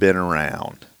people we've been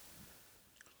around.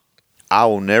 I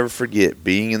will never forget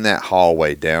being in that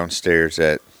hallway downstairs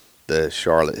at the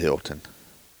Charlotte Hilton.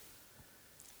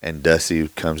 And Dusty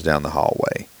comes down the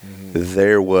hallway. Mm-hmm.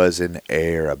 There was an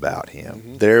air about him.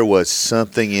 Mm-hmm. There was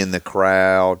something in the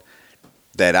crowd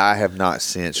that I have not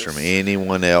sensed from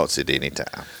anyone else at any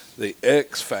time. The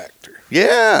X factor.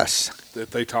 Yes.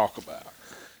 That they talk about.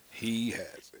 He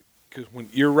has it. Because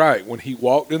you're right, when he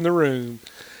walked in the room,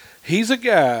 he's a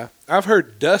guy, I've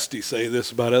heard Dusty say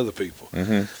this about other people.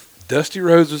 Mm-hmm. Dusty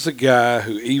Rhodes was a guy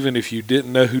who, even if you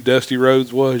didn't know who Dusty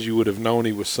Rhodes was, you would have known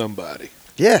he was somebody.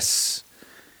 Yes.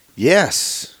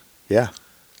 Yeah.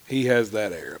 He has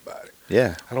that air about it.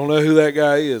 Yeah. I don't know who that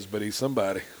guy is, but he's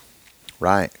somebody.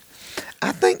 Right.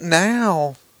 I think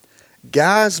now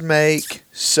guys make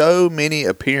so many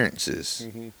appearances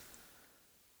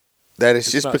that it's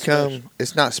It's just not become special.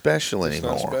 it's not special It's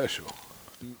anymore. not special.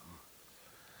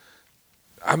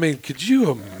 I mean, could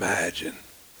you imagine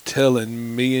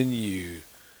telling me and you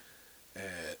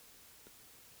at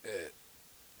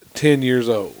 10 years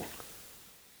old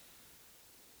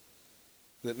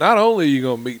that not only are you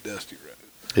going to meet Dusty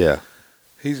Rhodes, Yeah,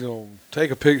 he's going to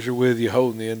take a picture with you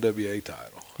holding the NWA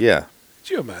title. yeah. Could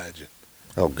you imagine?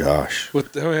 Oh gosh,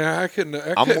 With, I mean, I couldn't.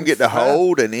 I'm gonna get to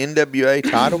hold an NWA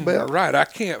title belt. Right, I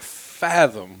can't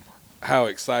fathom how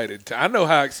excited. I know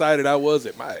how excited I was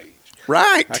at my age.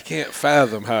 Right. I can't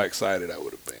fathom how excited I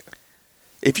would have been.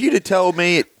 If you'd have told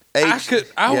me at age,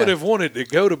 I yeah. would have wanted to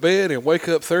go to bed and wake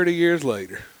up 30 years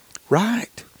later.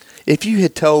 Right. If you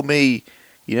had told me,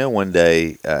 one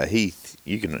day, Heath,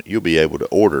 you'll be able to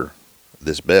order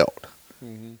this belt.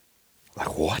 Mm-hmm.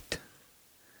 Like what?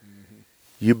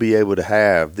 You'll be able to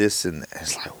have this, and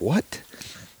it's like what?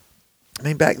 I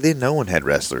mean, back then no one had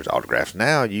wrestlers' autographs.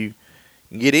 Now you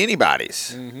can get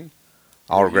anybody's Mm-hmm.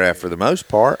 autograph for the most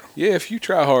part. Yeah, if you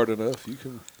try hard enough, you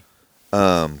can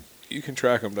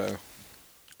track them down.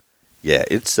 Yeah,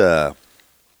 it's And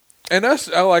that's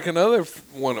like another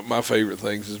one of my favorite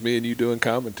things is me and you doing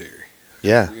commentary.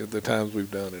 yeah, The times we've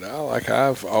done it,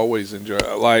 I've always enjoyed.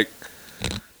 I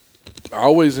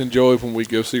always enjoy when we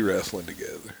go see wrestling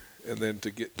together. And then to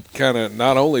get kind of,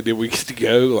 not only did we get to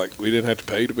go, like we didn't have to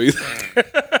pay to be there.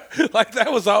 Like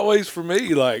that was always for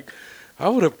me. Like I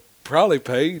would have probably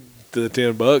paid the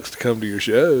 $10 to come to your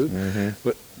show,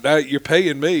 but now you're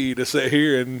paying me to sit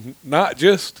here and not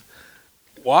just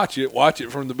watch it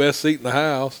from the best seat in the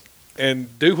house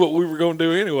and do what we were going to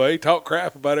do anyway, talk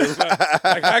crap about everybody.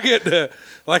 I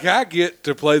get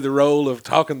to play the role of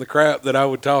talking the crap that I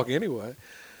would talk anyway.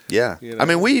 yeah. You know. I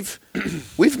mean, we've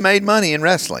made money in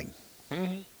wrestling.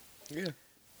 Mm-hmm. Yeah.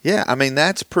 Yeah, I mean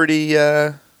that's pretty.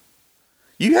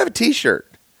 You have a T-shirt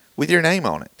with your name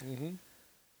on it. Mm-hmm.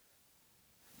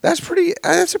 That's pretty.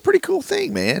 That's a pretty cool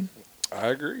thing, man. I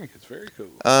agree. It's very cool.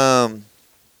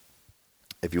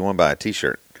 If you want to buy a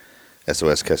T-shirt,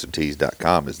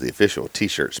 SOSCustomTees.com is the official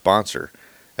T-shirt sponsor,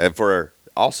 and for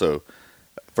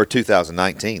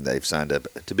 2019 they've signed up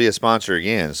to be a sponsor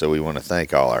again. So we want to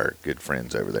thank all our good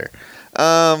friends over there.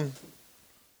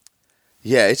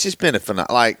 Yeah, it's just been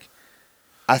I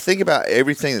think about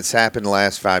everything that's happened the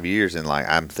last 5 years, and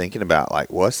I'm thinking about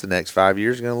what's the next 5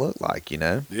 years going to look like,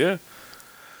 Yeah.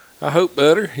 I hope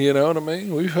better. You know what I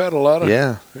mean? We've had a lot of.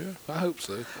 Yeah. Yeah. I hope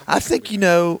so. I think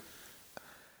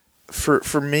for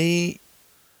me,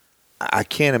 I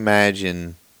can't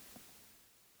imagine.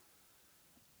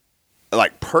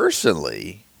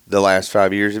 Personally, the last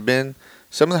 5 years have been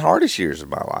some of the hardest years of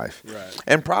my life. Right.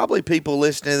 And probably people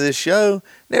listening to this show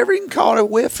never even caught a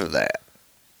whiff of that.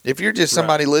 If you're just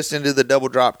somebody listening to the Double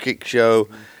Drop Kick show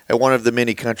at one of the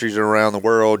many countries around the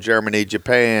world, Germany,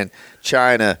 Japan,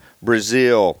 China,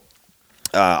 Brazil,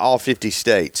 all 50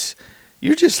 states,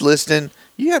 you're just listening.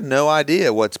 You have no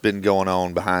idea what's been going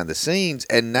on behind the scenes.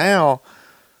 And now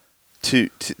to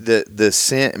the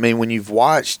scent, I mean, when you've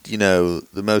watched,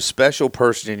 the most special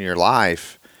person in your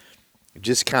life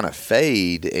just kind of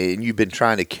fade, and you've been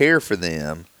trying to care for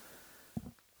them,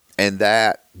 and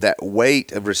that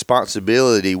weight of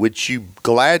responsibility, which you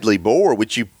gladly bore,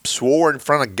 which you swore in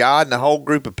front of God and a whole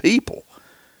group of people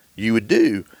you would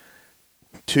do,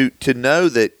 to know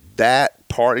that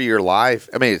part of your life,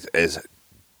 I mean, as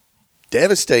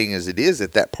devastating as it is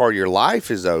that part of your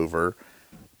life is over,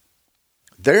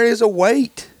 there is a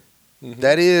weight.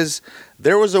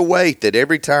 There was a weight that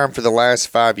every time for the last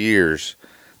 5 years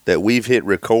that we've hit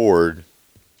record,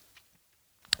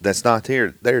 that's not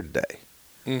there today.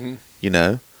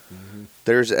 Mm-hmm.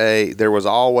 There was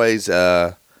always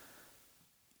I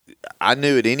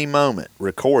knew at any moment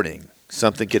recording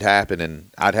something could happen and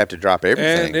I'd have to drop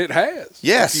everything. And it has.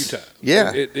 Yes. A few times.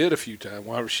 Yeah. It did a few times.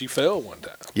 Well, she fell one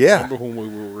time. Yeah. Remember when we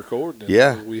were recording?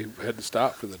 Yeah. We had to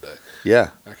stop for the day.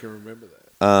 Yeah. I can remember that.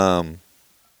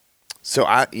 So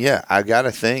I got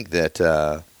to think that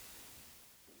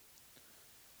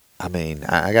I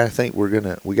got to think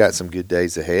we got some good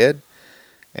days ahead,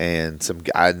 and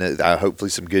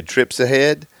hopefully some good trips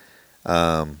ahead.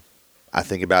 I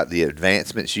think about the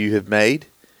advancements you have made,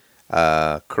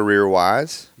 career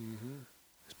wise. Mm-hmm.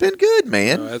 It's been good,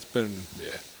 man. That's been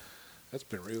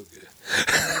real good.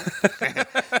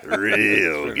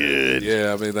 Real good.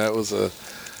 Yeah, I mean that was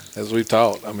as we've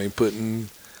talked. I mean putting.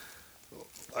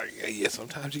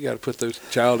 Sometimes you got to put those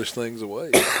childish things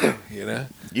away,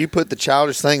 You put the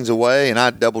childish things away, and I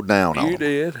doubled down on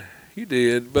them. You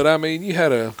did. But, I mean, you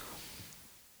had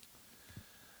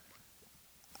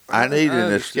I need an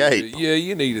understood escape. it. Yeah,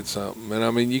 you needed something, and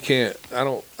I mean, you can't.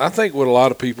 I think what a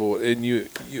lot of people, and you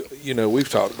know, we've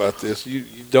talked about this. You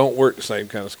don't work the same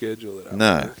kind of schedule that I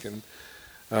No. work,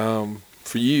 and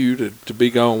for you to be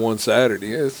gone one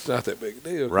Saturday, it's not that big a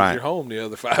deal. 'Cause Right. You're home the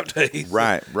other 5 days.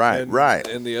 Right.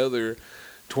 And the other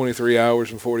 23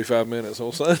 hours and 45 minutes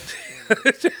on Sunday.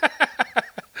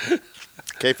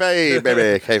 Kayfabe,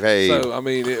 baby, kayfabe. So, I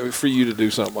mean, for you to do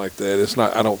something like that, it's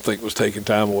not, I don't think, was taking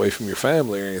time away from your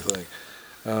family or anything.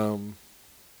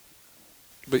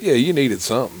 But, yeah, you needed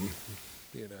something,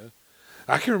 you know.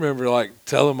 I can remember, like,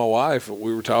 telling my wife,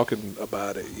 we were talking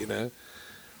about it, you know.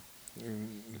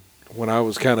 When I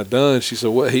was kind of done, she said,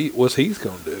 what's Heath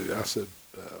going to do? I said,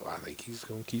 I think he's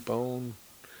going to keep on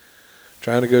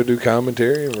trying to go do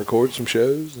commentary and record some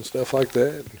shows and stuff like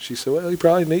that. And she said, well, he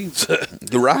probably needs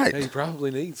Right. he probably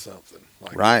needs something.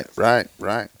 Like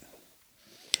Right.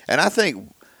 And I think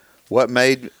what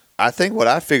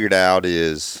I figured out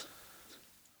is,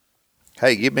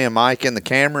 hey, give me a mic and the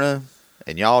camera,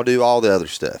 and y'all do all the other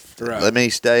stuff. Right. Let me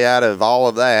stay out of all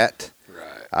of that.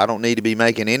 Right. I don't need to be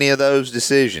making any of those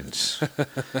decisions.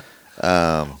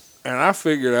 And I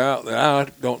figured out that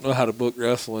I don't know how to book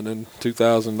wrestling in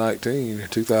 2019 or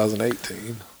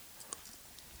 2018.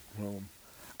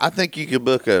 I think you could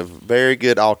book a very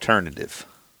good alternative.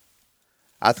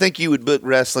 I think you would book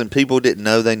wrestling people didn't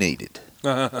know they needed.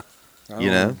 You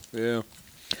know? Yeah.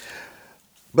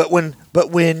 But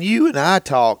when you and I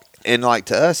talk, and like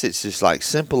to us, it's just like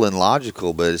simple and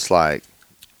logical, but it's like,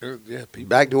 Yeah, people,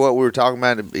 back to what we were talking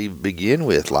about to begin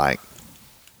with, like,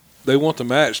 they want the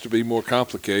match to be more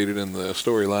complicated and the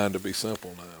storyline to be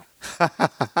simple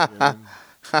now.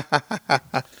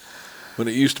 When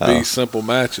it used to be simple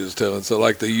matches telling, so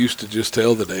like they used to just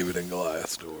tell the David and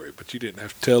Goliath story, but you didn't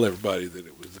have to tell everybody that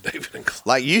it was the David and Goliath.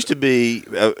 like used to be,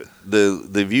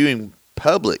 the viewing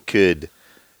public could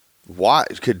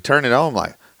turn it on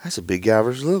like, that's a big guy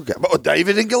versus a little guy. Oh,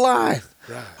 David and Goliath.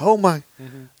 Right. Oh my.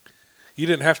 You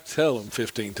didn't have to tell them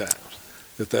 15 times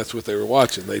that that's what they were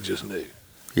watching. They just knew.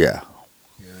 Yeah.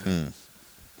 Yeah.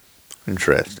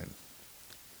 Interesting.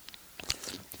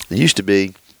 It used to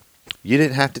be, you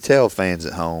didn't have to tell fans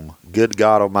at home, good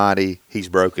God Almighty, he's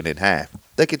broken in half.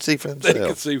 They could see for They could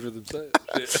themselves. see for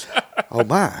themselves. Yeah. Oh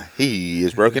my, he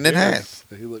is broken in half. Yes,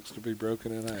 he looks to be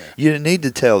broken in half. You didn't need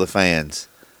to tell the fans,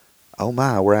 oh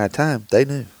my, we're out of time. They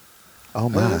knew. Oh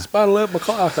Well, my. it's about 11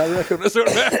 o'clock, I reckon.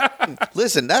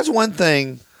 Listen, that's one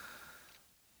thing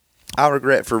I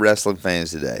regret for wrestling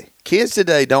fans today. Kids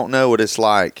today don't know what it's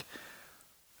like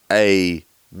a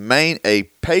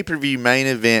pay-per-view main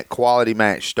event quality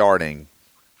match starting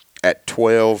at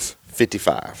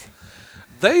 12:55.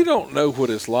 They don't know what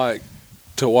it's like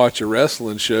to watch a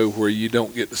wrestling show where you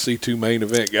don't get to see two main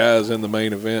event guys in the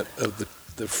main event of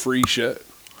the free show.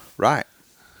 Right.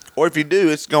 Or if you do,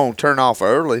 it's going to turn off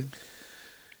early.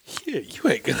 Yeah, you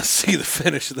ain't going to see the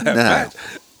finish of that No. match.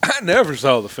 I never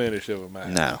saw the finish of a match.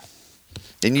 No.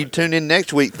 And you tune in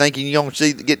next week thinking you're going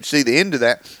to get to see the end of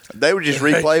that. They would just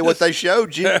replay what they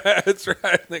showed you. That's right.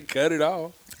 And then cut it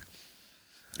off.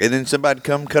 And then somebody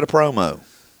come cut a promo.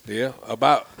 Yeah,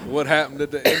 about what happened in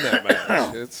that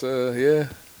match. It's, yeah.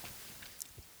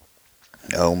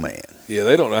 Oh, man. Yeah,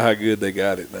 they don't know how good they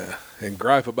got it now. And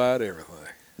gripe about everything.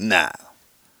 Nah.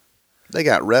 They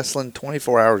got wrestling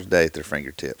 24 hours a day at their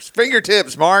fingertips.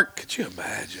 Fingertips, Mark. Could you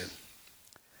imagine?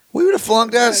 We would have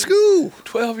flunked out of school.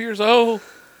 12 years old.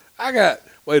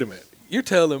 Wait a minute. You're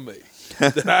telling me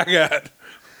that I got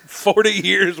 40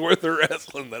 years worth of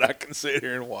wrestling that I can sit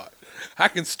here and watch. I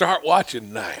can start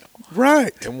watching now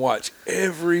Right. and watch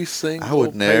every single I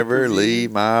would never pay-per-view.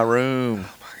 leave my room.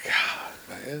 Oh, my God,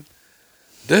 man.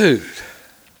 Dude,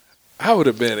 I would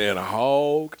have been in a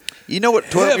hog. You know what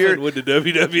 12-year with the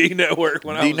WWE Network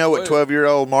when I was Do you know what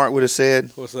 12-year-old Mark would have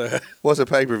said? What's that? What's a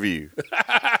pay-per-view?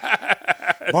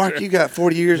 Mark, you got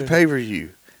 40 years of pay-per-view.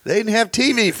 They didn't have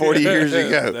TV 40 years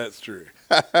ago. That's true.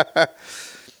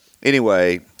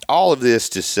 Anyway, all of this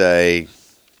to say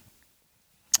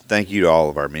thank you to all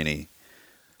of our many.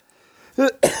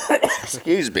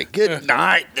 Excuse me. Good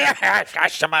night.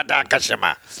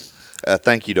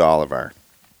 Thank you to all of our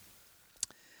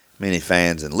many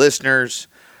fans and listeners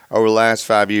over the last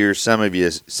 5 years. Some of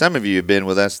you have been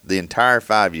with us the entire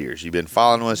 5 years. You've been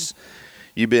following us.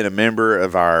 You've been a member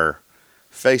of our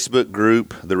Facebook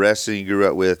group, The Wrestling You Grew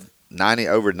Up With.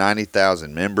 Over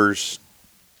 90,000 members.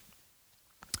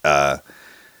 That's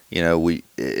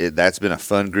been a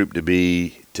fun group to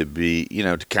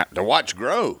watch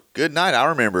grow. Good night. I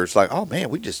remember it's like, oh man,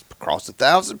 we just crossed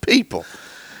 1,000 people.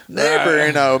 Never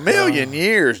in a million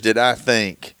years did I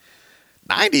think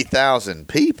 90,000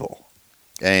 people.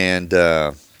 And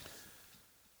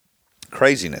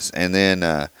craziness. And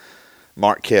then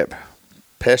Mark kept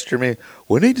pestering me.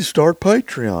 We need to start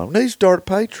Patreon. We need to start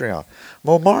Patreon.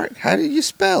 Well, Mark, how do you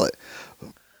spell it?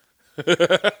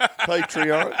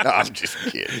 Patreon? No, I'm just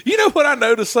kidding. You know what I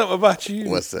noticed something about you?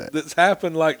 What's that? That's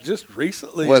happened like just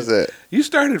recently. What's that? You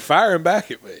started firing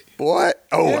back at me. What?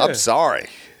 Oh, Yeah. I'm sorry.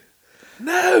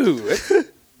 No, it's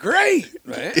great,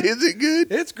 man. Is it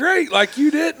good? It's great. Like you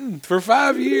didn't for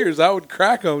 5 years. I would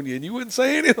crack on you and you wouldn't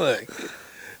say anything.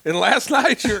 And last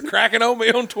night you were cracking on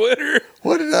me on Twitter.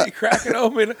 What did I? You cracking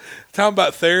on me, talking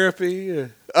about therapy.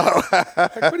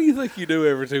 Like, what do you think you do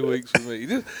every 2 weeks with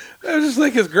me? I just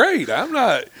think it's great. I'm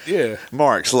not. Yeah.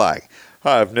 Mark's like,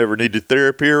 I've never needed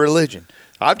therapy or religion.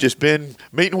 I've just been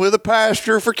meeting with a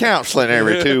pastor for counseling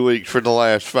every 2 weeks for the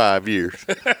last 5 years.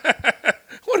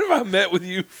 What have I met with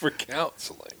you for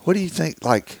counseling? What do you think?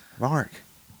 Like, Mark,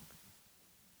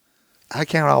 I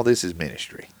count all this as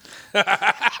ministry. You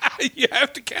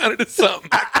have to count it as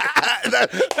something.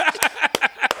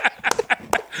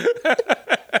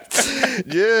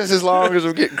 Just as long as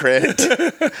I'm getting credit.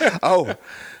 Oh,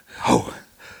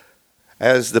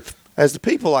 as the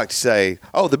people like to say,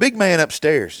 oh, the big man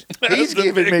upstairs. He's The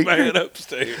giving big me. man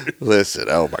upstairs. Listen,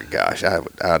 oh my gosh, I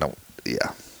don't.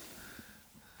 Yeah,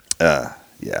 I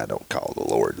don't call the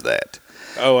Lord that.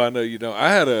 Oh, I know you don't. I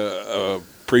had a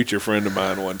preacher friend of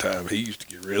mine one time. He used to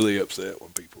get really upset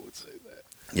when people would say that.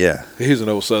 Yeah. He's an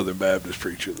old Southern Baptist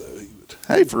preacher, though.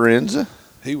 Hey, Forenza.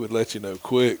 He would let you know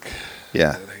quick.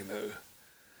 Yeah. That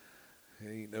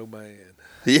ain't no man.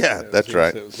 Yeah, that's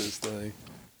right. That was his thing.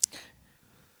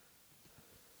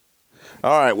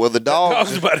 All right. Well, the dog.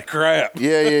 Talks about a crap.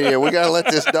 Yeah. We got to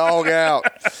let this dog out.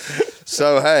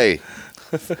 So, hey,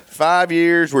 5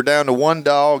 years, we're down to one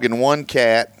dog and one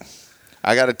cat.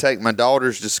 I got to take my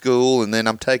daughters to school, and then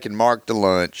I'm taking Mark to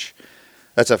lunch.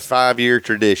 That's a 5-year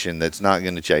tradition that's not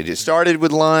going to change. It started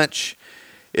with lunch.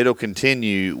 It'll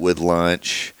continue with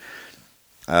lunch.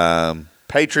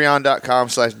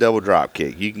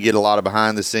 Patreon.com/DoubleDropkick. You can get a lot of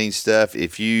behind-the-scenes stuff.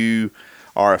 If you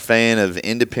are a fan of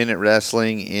independent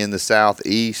wrestling in the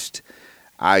Southeast,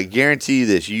 I guarantee you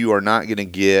this, you are not going to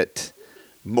get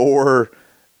more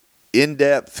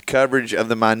in-depth coverage of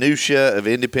the minutia of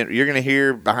independent. You're going to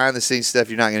hear behind-the-scenes stuff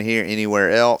you're not going to hear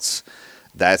anywhere else.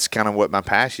 That's kind of what my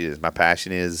passion is. My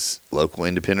passion is local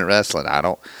independent wrestling.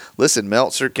 Listen,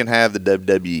 Meltzer can have the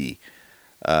WWE. He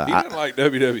didn't like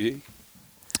WWE.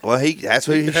 Well, that's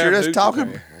what he can sure have does New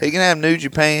talking. Japan. He can have New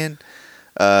Japan.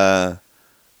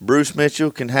 Bruce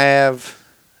Mitchell can have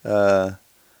Crockett.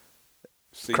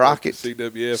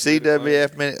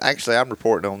 CWF minute. Actually, I'm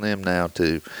reporting on them now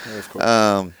too. Yeah, of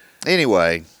course.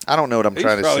 Anyway, I don't know what I'm He's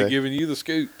trying to probably say. giving you the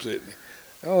scoops, isn't he?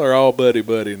 Oh, they're all buddy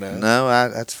now. No,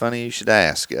 that's funny. You should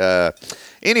ask.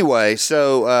 Anyway,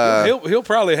 so He'll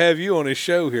probably have you on his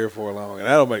show here for long, and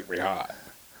that'll make me hot.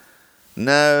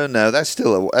 no, that's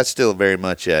still very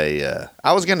much a.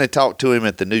 I was going to talk to him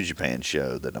at the New Japan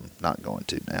show that I'm not going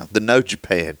to now. The No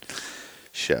Japan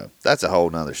show. That's a whole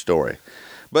nother story.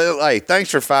 But hey, thanks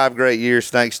for 5 great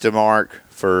years. Thanks to Mark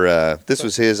for this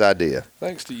was his idea.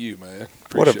 Than's to you, man.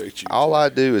 Appreciate you. All I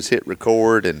do is hit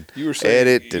record and You were saying-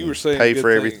 edit you and were saying pay good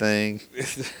for things.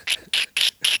 everything.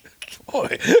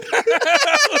 Boy.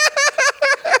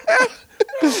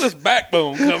 Where's this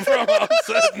backbone come from all of a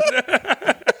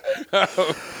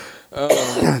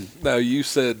sudden? No, you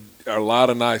said a lot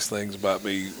of nice things about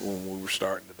me when we were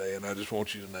starting today, and I just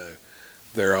want you to know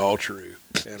they're all true.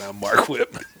 And I'm Mark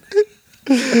Whitman.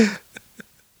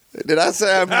 Did I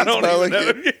say I'm I don't even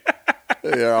know.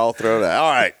 They're all thrown out.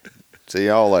 All right. See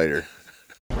y'all later.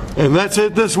 And that's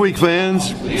it this week,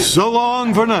 fans. So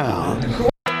long for now.